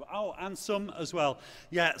that everybody? Oh, and some as well.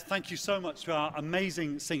 Yeah, thank you so much to our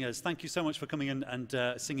amazing singers. Thank you so much for coming in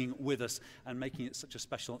and singing with us and making it such a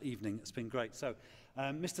special evening. It's been great. So,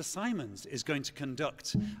 Mr. Simons is going to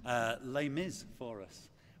conduct Les Mis for us.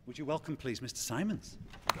 Would you welcome, please, Mr. Simons?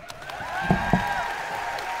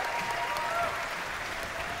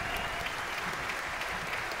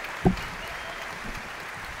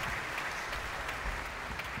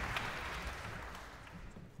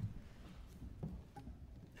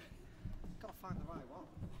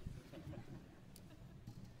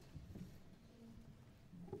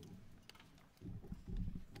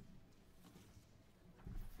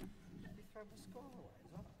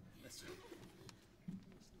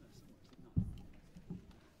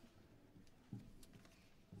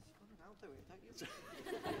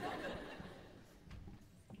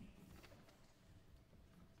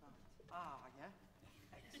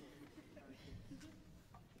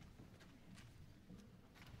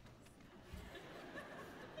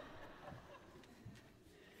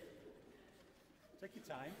 Take your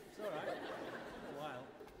time, it's all right. A while.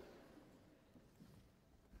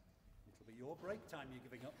 It'll be your break time you're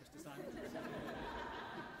giving up, Mr. Simon.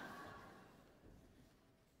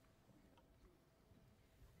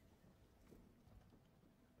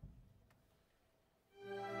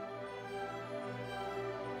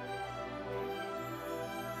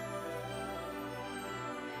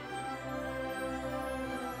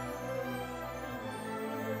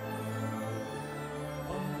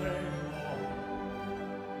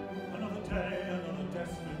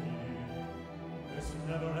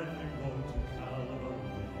 Never-ending road to Calvary.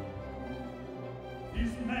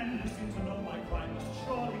 These men who seem to know my crime must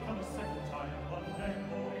surely come a second time one day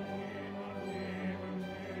more.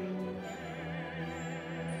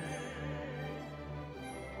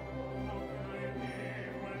 One more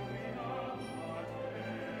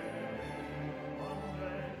day,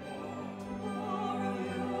 oh God, my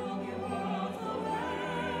Lord.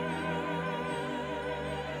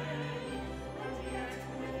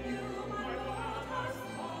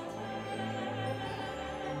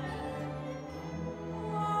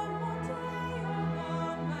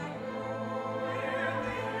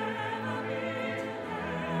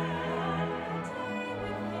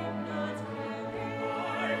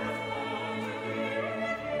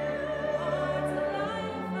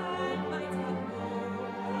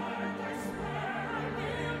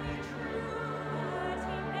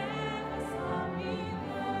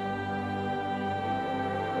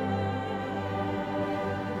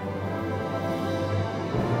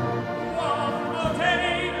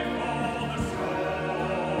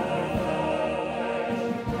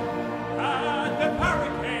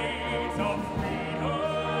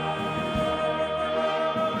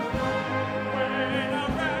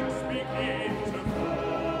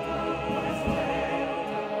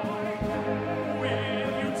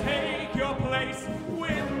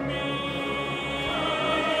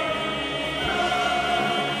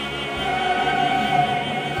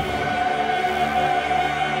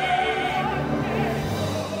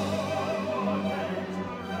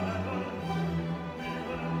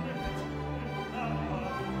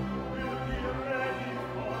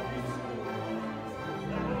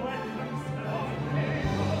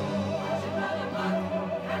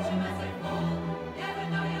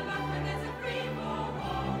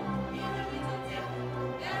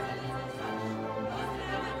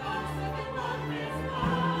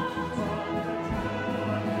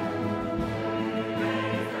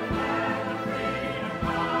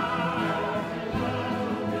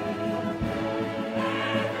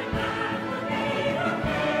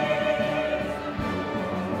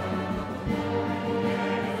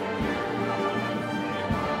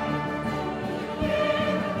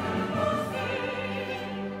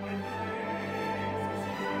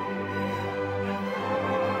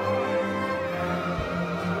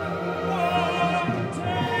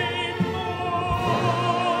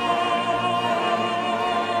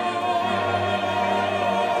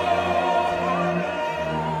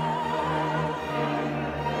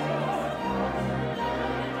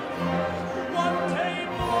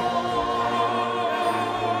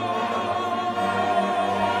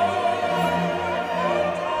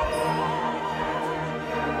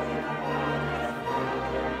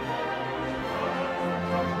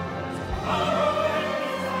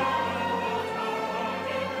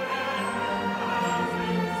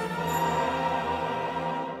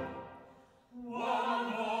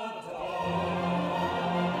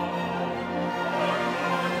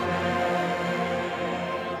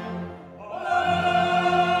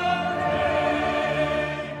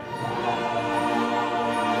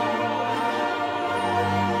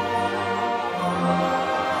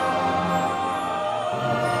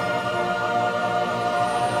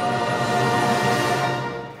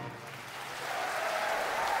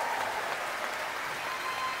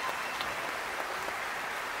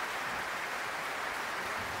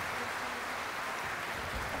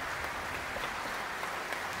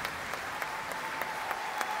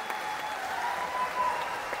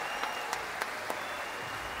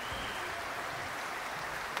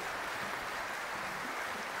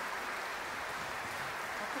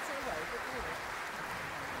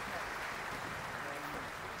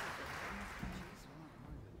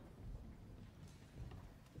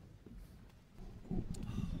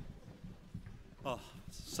 Oh,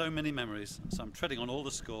 so many memories. So I'm treading on all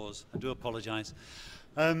the scores. I do apologise.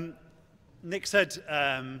 Nick said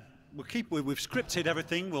we've scripted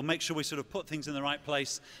everything. We'll make sure we sort of put things in the right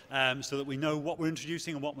place so that we know what we're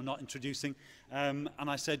introducing and what we're not introducing. And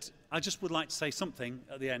I said, I just would like to say something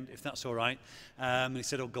at the end, if that's all right. And he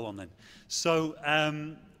said, oh, go on then. So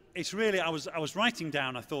it's really, I was writing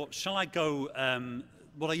down, I thought, shall I go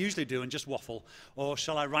what I usually do and just waffle, or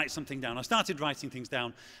shall I write something down? I started writing things down,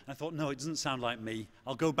 and I thought, no, it doesn't sound like me.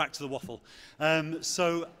 I'll go back to the waffle.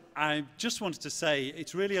 So I just wanted to say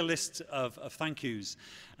it's really a list of thank yous.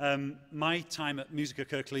 My time at Musica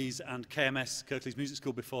Kirklees and KMS, Kirklees Music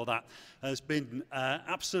School before that, has been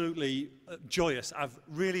absolutely joyous. I've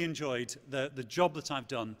really enjoyed the job that I've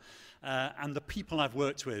done. And the people I've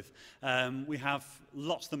worked with. We have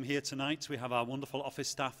lots of them here tonight. We have our wonderful office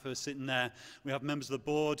staff who are sitting there. We have members of the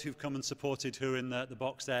board who've come and supported who are in the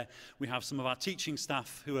box there. We have some of our teaching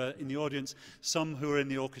staff who are in the audience, some who are in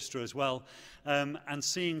the orchestra as well. And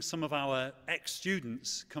seeing some of our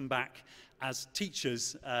ex-students come back as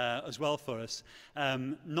teachers as well for us,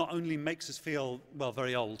 not only makes us feel, well,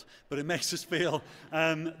 very old, but it makes us feel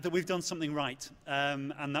that we've done something right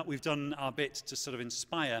and that we've done our bit to sort of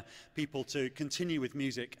inspire people to continue with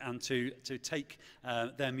music and to take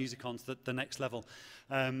their music on to the next level.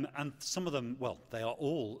 And some of them, well, they are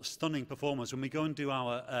all stunning performers. When we go and do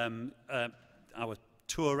our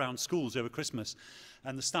tour around schools over Christmas,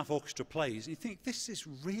 and the staff orchestra plays, you think, this is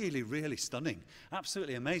really, really stunning,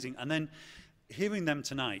 absolutely amazing. And then hearing them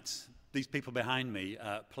tonight, these people behind me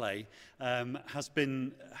play, it's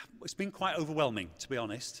been quite overwhelming, to be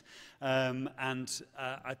honest. I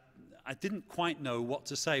didn't quite know what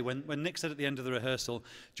to say. When Nick said at the end of the rehearsal, do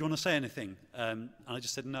you want to say anything? And I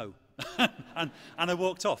just said no. and I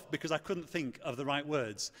walked off because I couldn't think of the right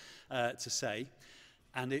words to say.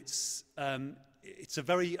 And it's a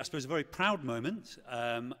very, I suppose, a very proud moment.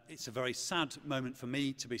 It's a very sad moment for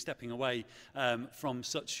me to be stepping away from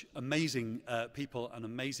such amazing people and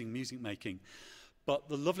amazing music making. But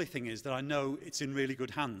the lovely thing is that I know it's in really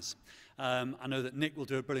good hands. I know that Nick will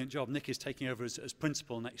do a brilliant job. Nick is taking over as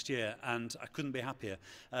principal next year, and I couldn't be happier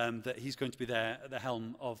that he's going to be there at the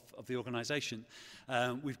helm of the organisation.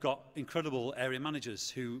 We've got incredible area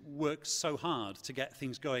managers who work so hard to get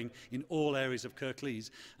things going in all areas of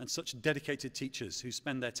Kirklees, and such dedicated teachers who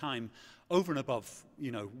spend their time over and above, you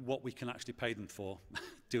know, what we can actually pay them for,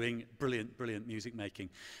 doing brilliant, brilliant music making.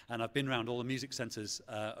 And I've been around all the music centres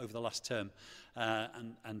over the last term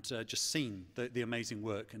and just seen the amazing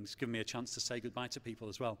work, and it's given me a chance to say goodbye to people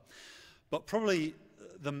as well. But probably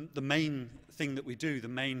the main thing that we do, the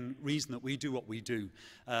main reason that we do what we do,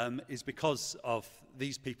 is because of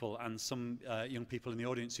these people and some young people in the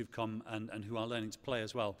audience who've come and who are learning to play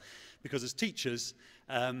as well. Because as teachers,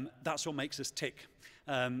 that's what makes us tick.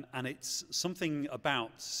 And it's something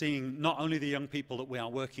about seeing not only the young people that we are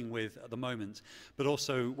working with at the moment, but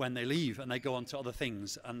also when they leave and they go on to other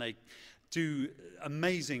things and they do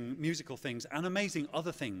amazing musical things and amazing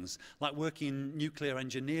other things, like working in nuclear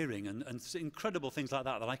engineering and incredible things like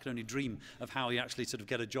that I can only dream of how you actually sort of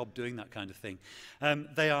get a job doing that kind of thing.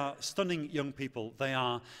 They are stunning young people. They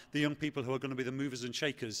are the young people who are going to be the movers and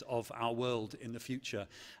shakers of our world in the future.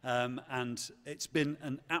 And it's been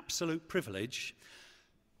an absolute privilege.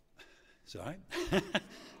 Sorry,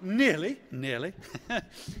 nearly.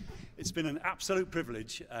 It's been an absolute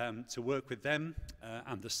privilege to work with them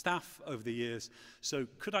and the staff over the years. So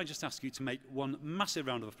could I just ask you to make one massive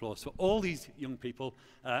round of applause for all these young people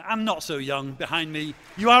and not so young behind me.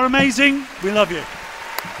 You are amazing. We love you.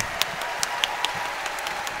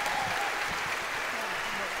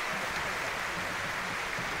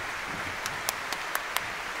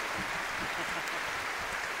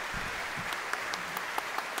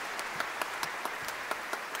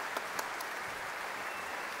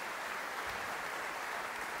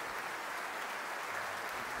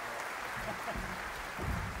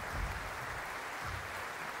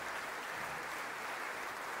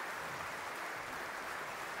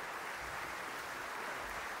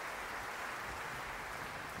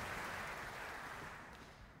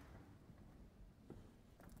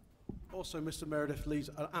 Also, Mr. Meredith leaves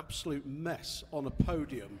an absolute mess on a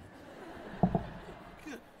podium.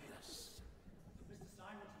 Goodness. Mr.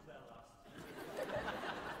 Simons was there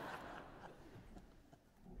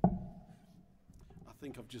last. I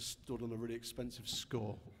think I've just stood on a really expensive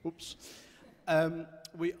score. Oops.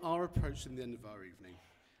 We are approaching the end of our evening.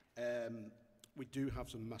 We do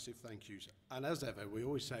have some massive thank yous. And as ever, we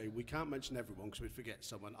always say we can't mention everyone because we'd forget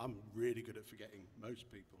someone. I'm really good at forgetting most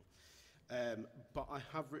people. But I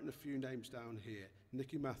have written a few names down here.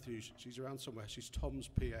 Nikki Matthews, she's around somewhere. She's Tom's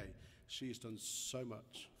PA. She has done so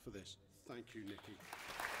much for this. Thank you, Nikki.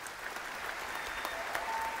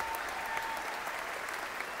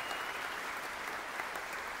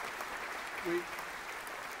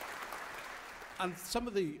 And some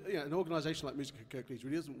of the, an organisation like Musica Kirklees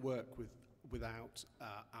really doesn't work without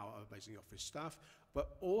our amazing office staff,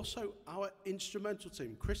 but also our instrumental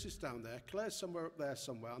team. Chris is down there, Claire's somewhere up there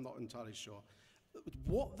somewhere, I'm not entirely sure.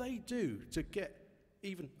 What they do to get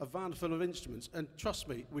even a van full of instruments, and trust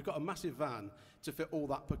me, we've got a massive van to fit all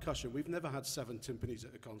that percussion. We've never had 7 timpanis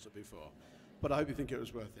at a concert before, but I hope you think it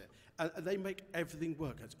was worth it. And they make everything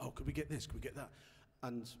work. It's, oh, could we get this, could we get that?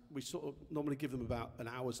 And we sort of normally give them about an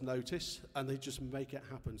hour's notice, and they just make it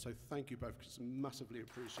happen. So thank you both, because it's massively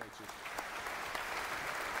appreciated.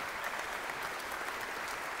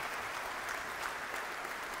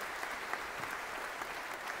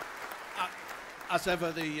 As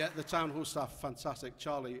ever, the town hall staff, fantastic.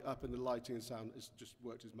 Charlie up in the lighting and sound has just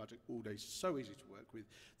worked his magic all day. So easy to work with.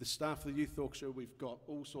 The staff of the youth orchestra, we've got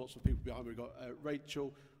all sorts of people behind me. We've got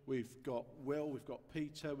Rachel, we've got Will, we've got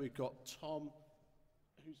Peter, we've got Thom.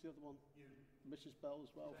 Who's the other one? You. Mrs. Bell as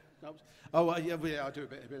well. No? Oh, yeah, I do a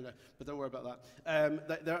bit there, but don't worry about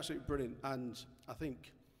that. They're absolutely brilliant, and I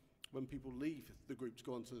think when people leave the group to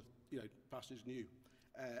go on to, pastures new,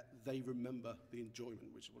 they remember the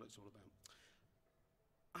enjoyment, which is what it's all about.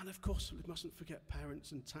 And of course, we mustn't forget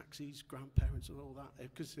parents and taxis, grandparents and all that,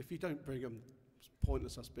 because if you don't bring them, it's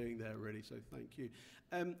pointless us being there, really, so thank you.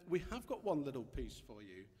 We have got one little piece for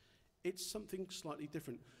you. It's something slightly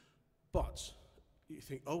different, but you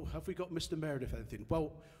think, oh, have we got Mr. Meredith anything?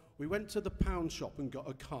 Well, we went to the pound shop and got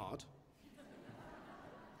a card,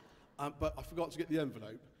 but I forgot to get the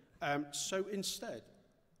envelope. So instead,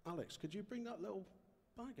 Alex, could you bring that little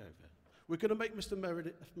bag over? We're going to make Mr.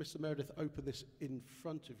 Meredith open this in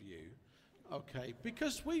front of you, okay,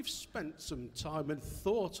 because we've spent some time and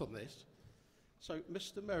thought on this. So,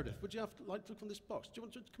 Mr. Meredith, would you like to look on this box? Do you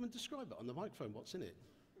want to come and describe it on the microphone, what's in it?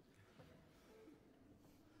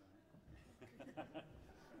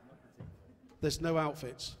 There's no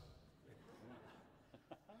outfits.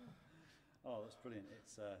 Oh, that's brilliant.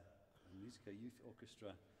 It's a Musica Youth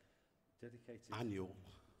Orchestra dedicated... Annual.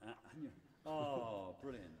 Annual. Oh,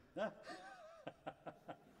 brilliant.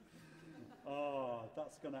 Oh,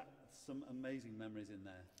 that's going to... Some amazing memories in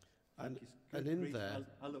there. And in grief. there...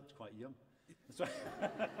 I looked quite young. That's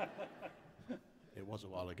right. It was a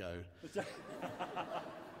while ago.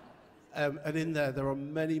 And in there are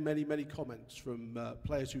many, many, many comments from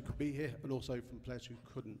players who could be here and also from players who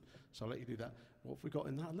couldn't. So I'll let you do that. What have we got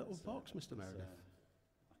in that little box, Mr. Meredith?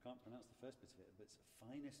 I can't pronounce the first bit of it, but it's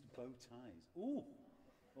finest bow ties. Ooh!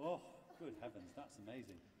 Oh, good heavens, that's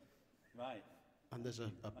amazing. Right. And there's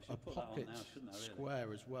a pocket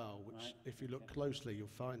square as well, which if you look closely, you'll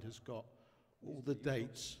find has got all the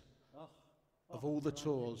dates of all the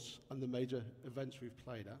tours and the major events we've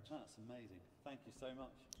played at. That's amazing. Thank you so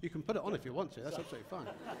much. You can put it on if you want to, that's absolutely fine.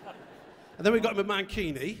 And then we've got him a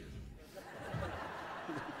mankini.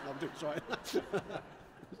 I'm doing sorry.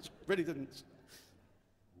 Really didn't.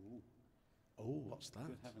 Ooh. Oh, what's that?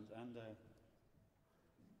 Good heavens, and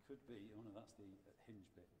could be, oh no, that's the hinge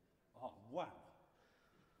bit. Oh, wow.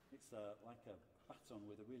 It's like a baton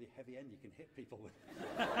with a really heavy end you can hit people with.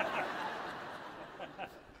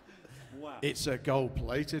 Wow. It's a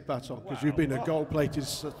gold-plated baton, because you've been a gold-plated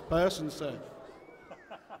person, sir.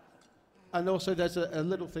 And also there's a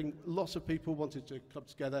little thing, lots of people wanted to come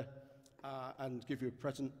together and give you a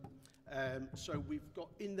present. So we've got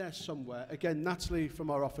in there somewhere, again, Natalie from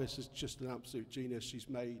our office is just an absolute genius. She's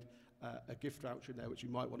made a gift voucher in there, which you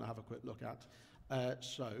might want to have a quick look at.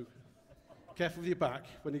 So, careful with your back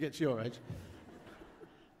when you get to your age.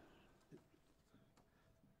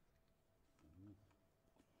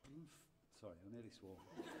 Sorry, I nearly swore.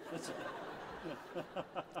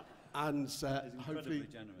 And hopefully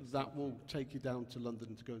that will take you down to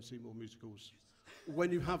London to go and see more musicals.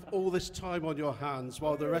 When you have all this time on your hands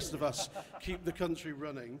while the rest of us keep the country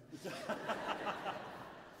running.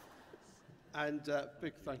 And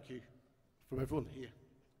big thank you from everyone here.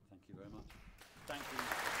 Thank you very much. Thank you.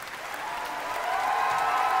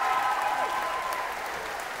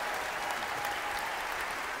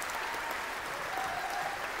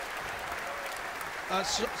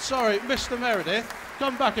 Sorry, Mr. Meredith,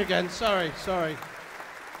 come back again. Sorry.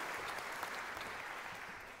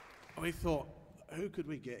 We thought, who could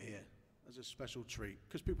we get here as a special treat?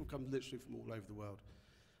 Because people come literally from all over the world.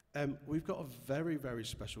 We've got a very, very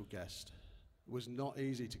special guest. It was not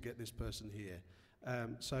easy to get this person here.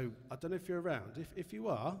 So I don't know if you're around. If you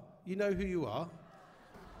are, you know who you are.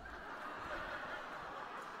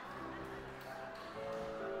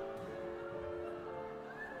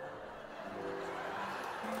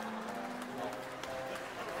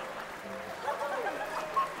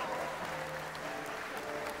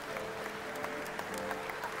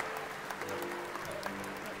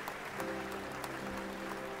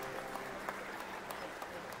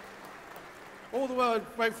 all the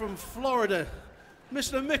way from Florida,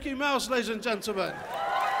 Mr. Mickey Mouse, ladies and gentlemen.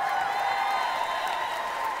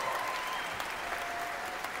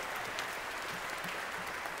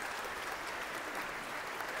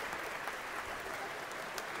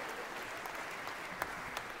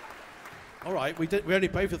 All right, we only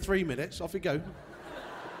pay for 3 minutes. Off we go.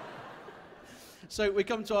 So we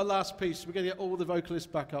come to our last piece. We're going to get all the vocalists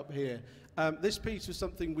back up here. This piece was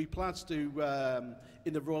something we planned to do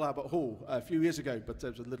in the Royal Albert Hall a few years ago, but there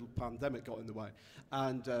was a little pandemic got in the way,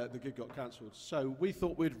 and the gig got cancelled. So we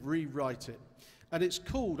thought we'd rewrite it. And it's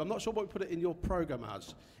called, I'm not sure what we put it in your programme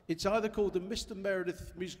as, it's either called the Mr.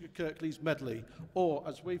 Meredith Musica Kirklees Medley, or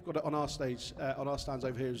as we've got it on our stage, on our stands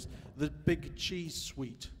over here, is the Big Cheese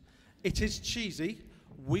Suite. It is cheesy.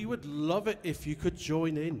 We would love it if you could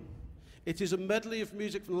join in. It is a medley of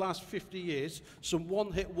music from the last 50 years, some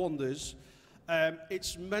one-hit wonders.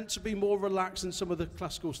 It's meant to be more relaxed than some of the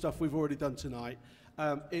classical stuff we've already done tonight.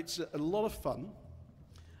 It's a lot of fun.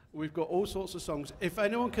 We've got all sorts of songs. If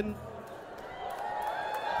anyone can...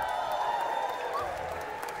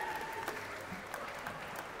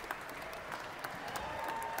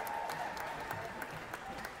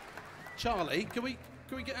 Charlie, can we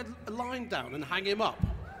get a line down and hang him up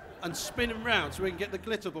and spin him round so we can get the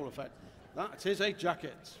glitter ball effect? That is a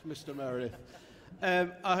jacket, Mr. Meredith.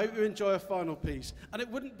 I hope you enjoy our final piece. And it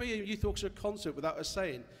wouldn't be a youth orchestra concert without us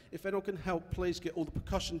saying, if anyone can help, please get all the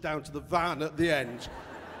percussion down to the van at the end.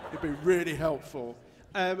 It'd be really helpful.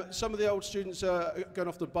 Some of the old students are going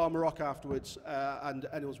off to Bar Maroc afterwards, and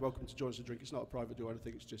anyone's welcome to join us to drink. It's not a private do or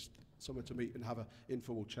anything, it's just somewhere to meet and have an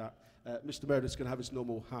informal chat. Mr. Meredith's going to have his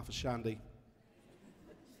normal half a shandy.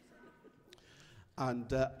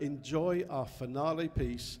 And enjoy our finale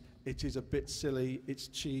piece. It is a bit silly, it's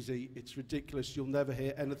cheesy, it's ridiculous. You'll never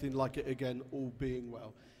hear anything like it again, all being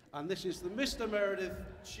well. And this is the Mr. Meredith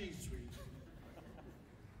Cheese Suite.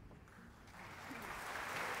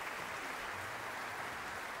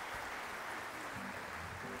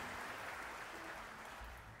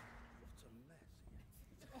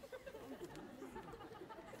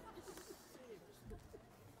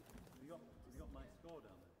 Have you got my score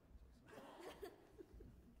down there?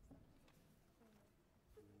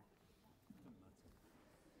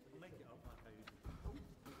 Make it up like I usually do.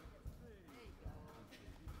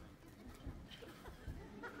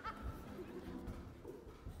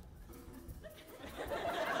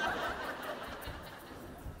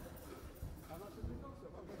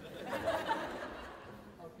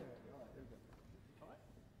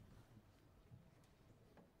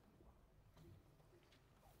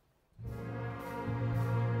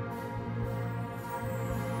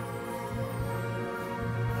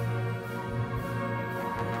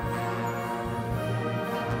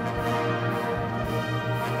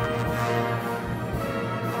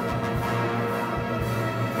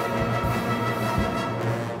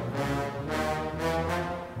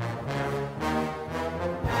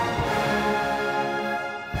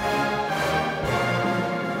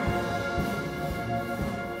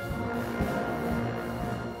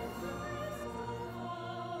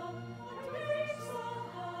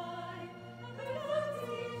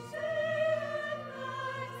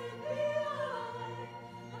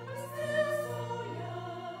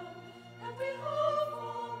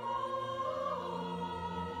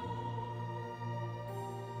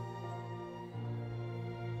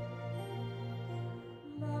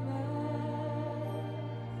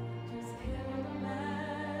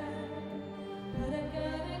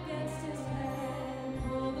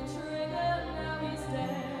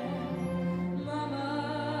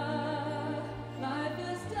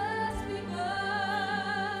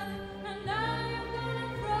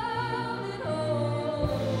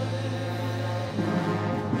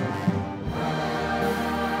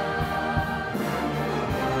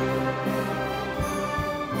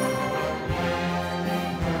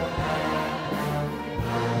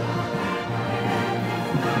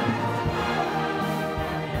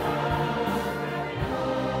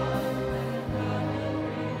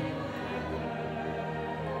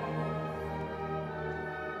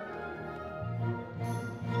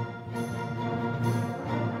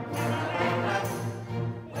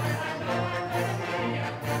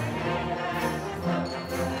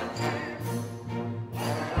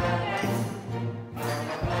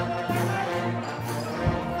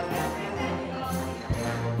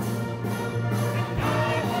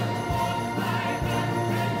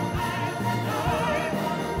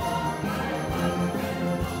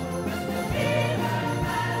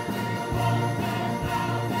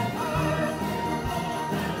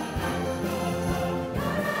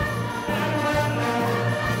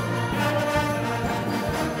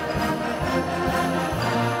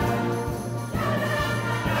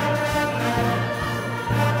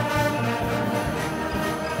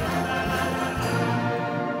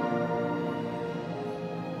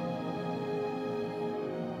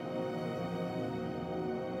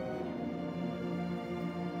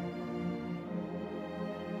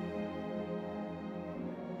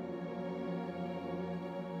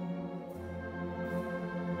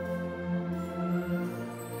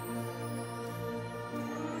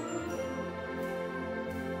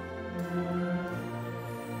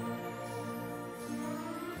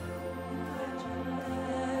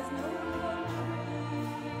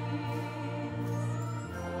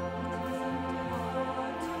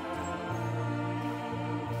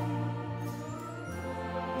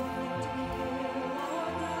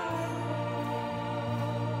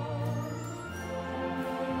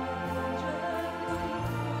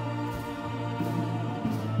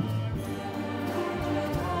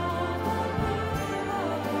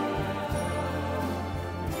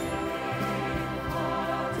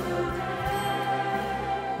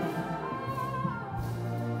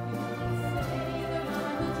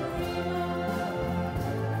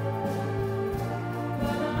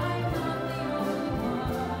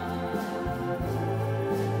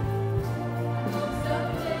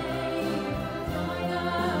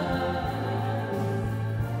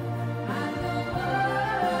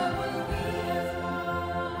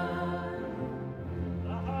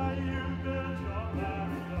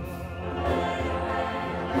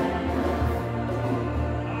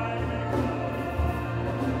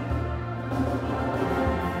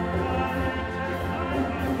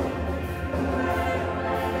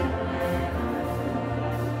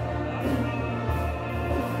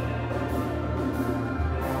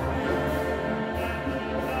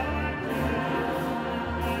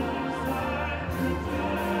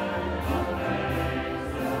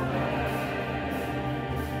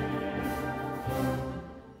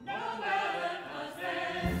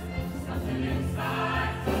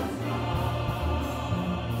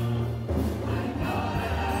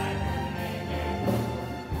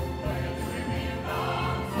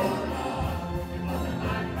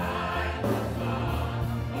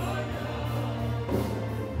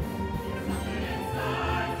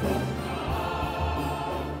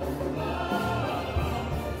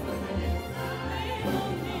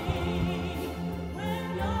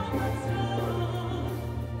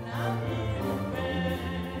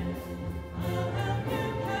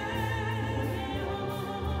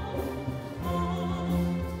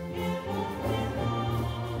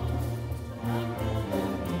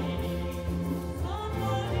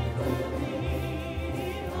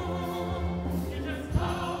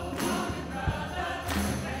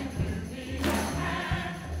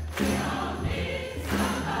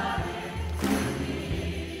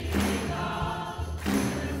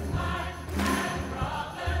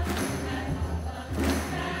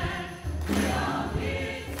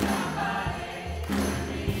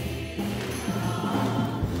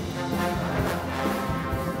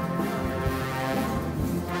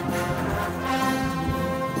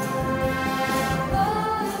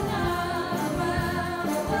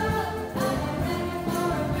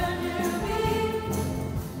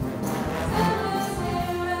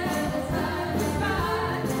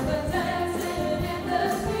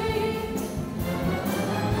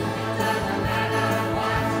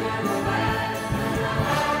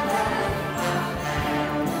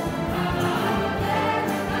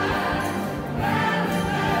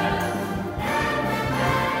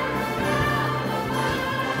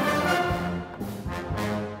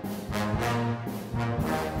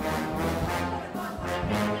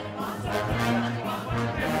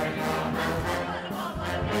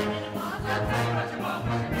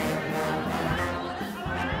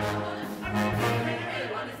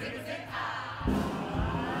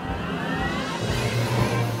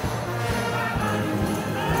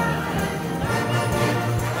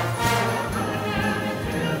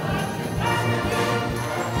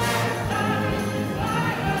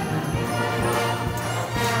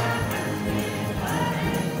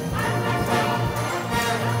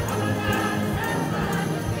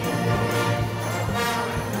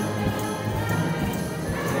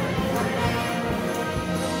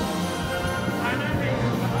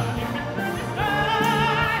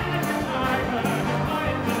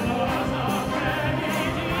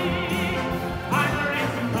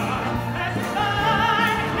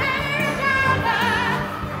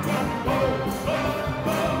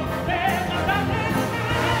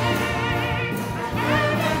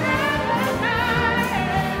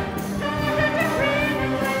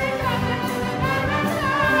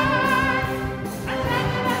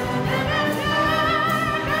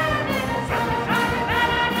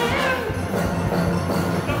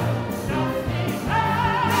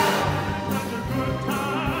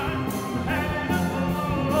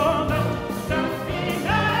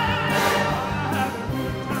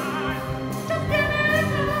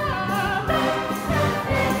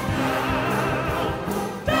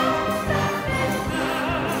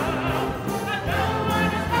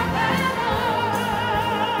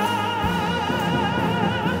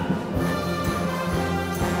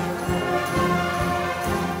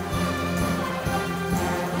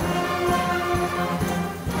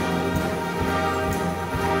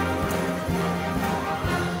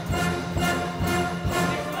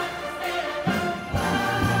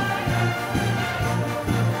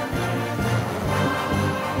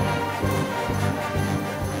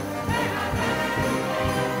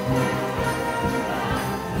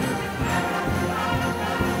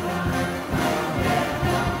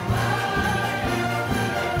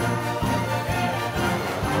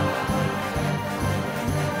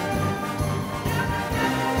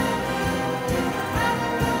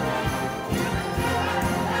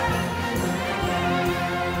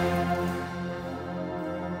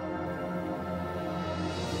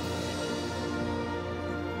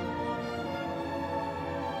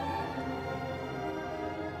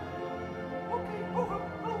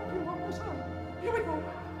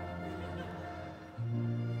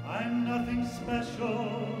 nothing special,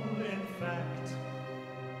 in fact.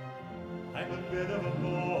 I'm a bit of a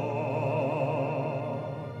bore.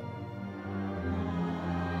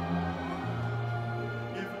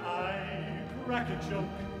 If I crack a joke,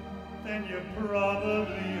 then you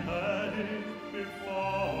probably heard it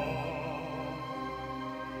before.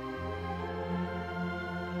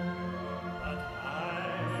 But I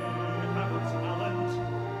have a talent,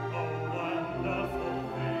 a wonderful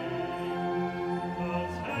thing,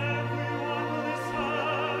 'cause everyone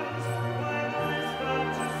listens when I start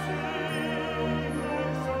to sing.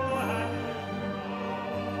 I'm so happy now.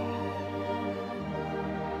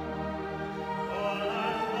 All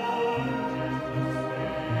I want is to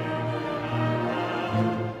sing out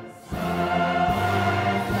loud.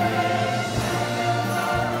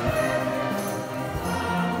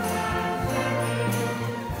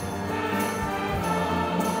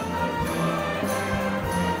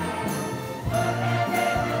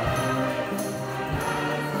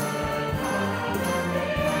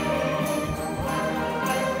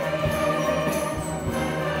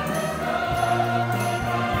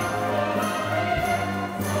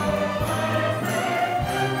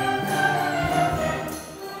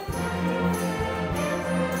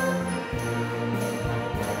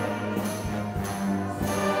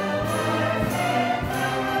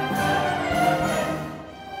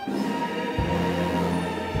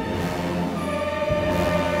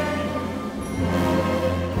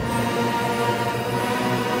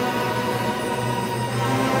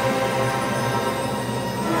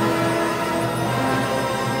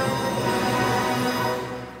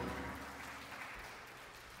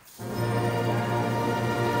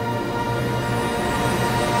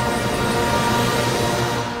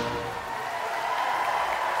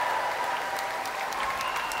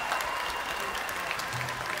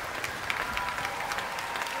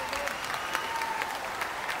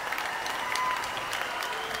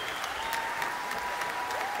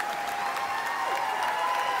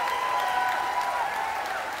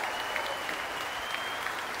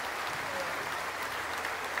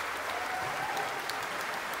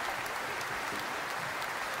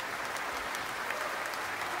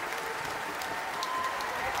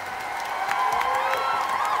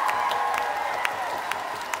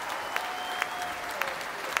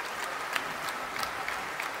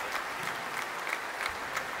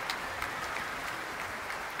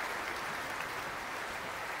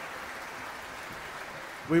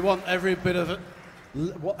 We want every bit of it,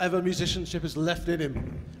 whatever musicianship is left in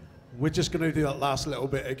him. We're just going to do that last little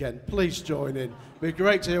bit again. Please join in. It'd be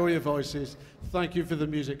great to hear all your voices. Thank you for the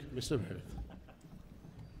music, Mr. Meredith.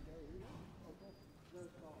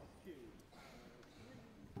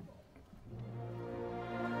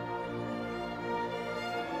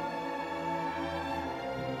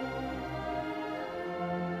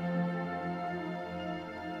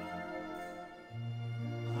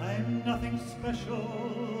 I'm nothing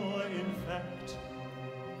special, in fact.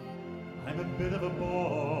 I'm a bit of a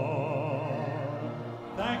bore.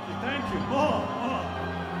 Thank you, more.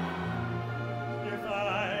 If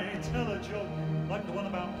I tell a joke like the one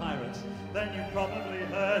about pirates, then you probably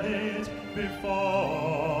heard it before.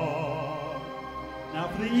 Now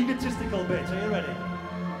for the egotistical bit, are you ready?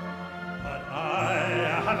 But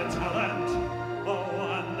I have a talent, a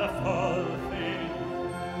wonderful thing,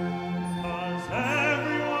 'cause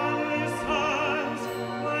everyone listens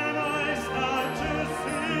when I start to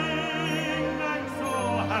sing. I'm so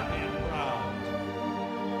happy and proud.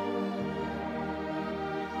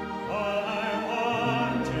 All I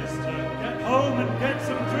want is to get home and get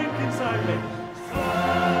some drink inside me. So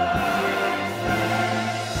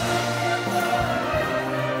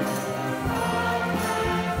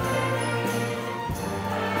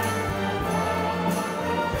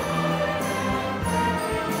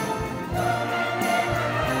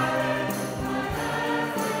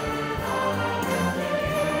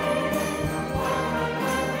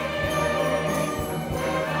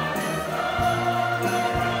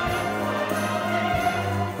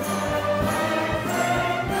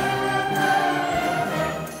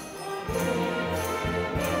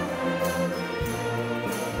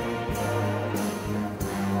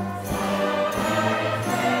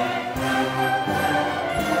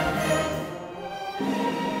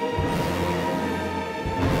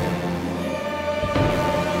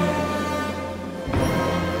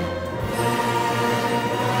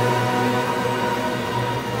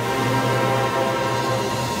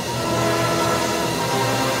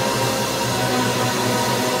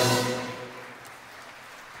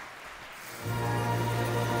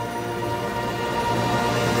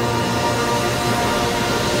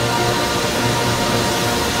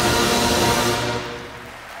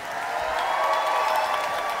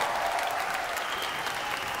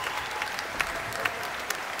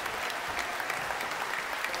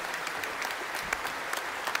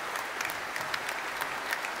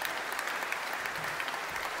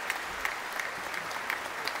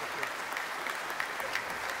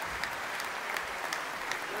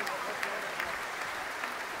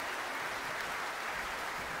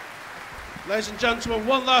Ladies and gentlemen,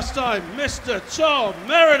 one last time, Mr. Thom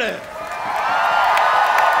Meredith.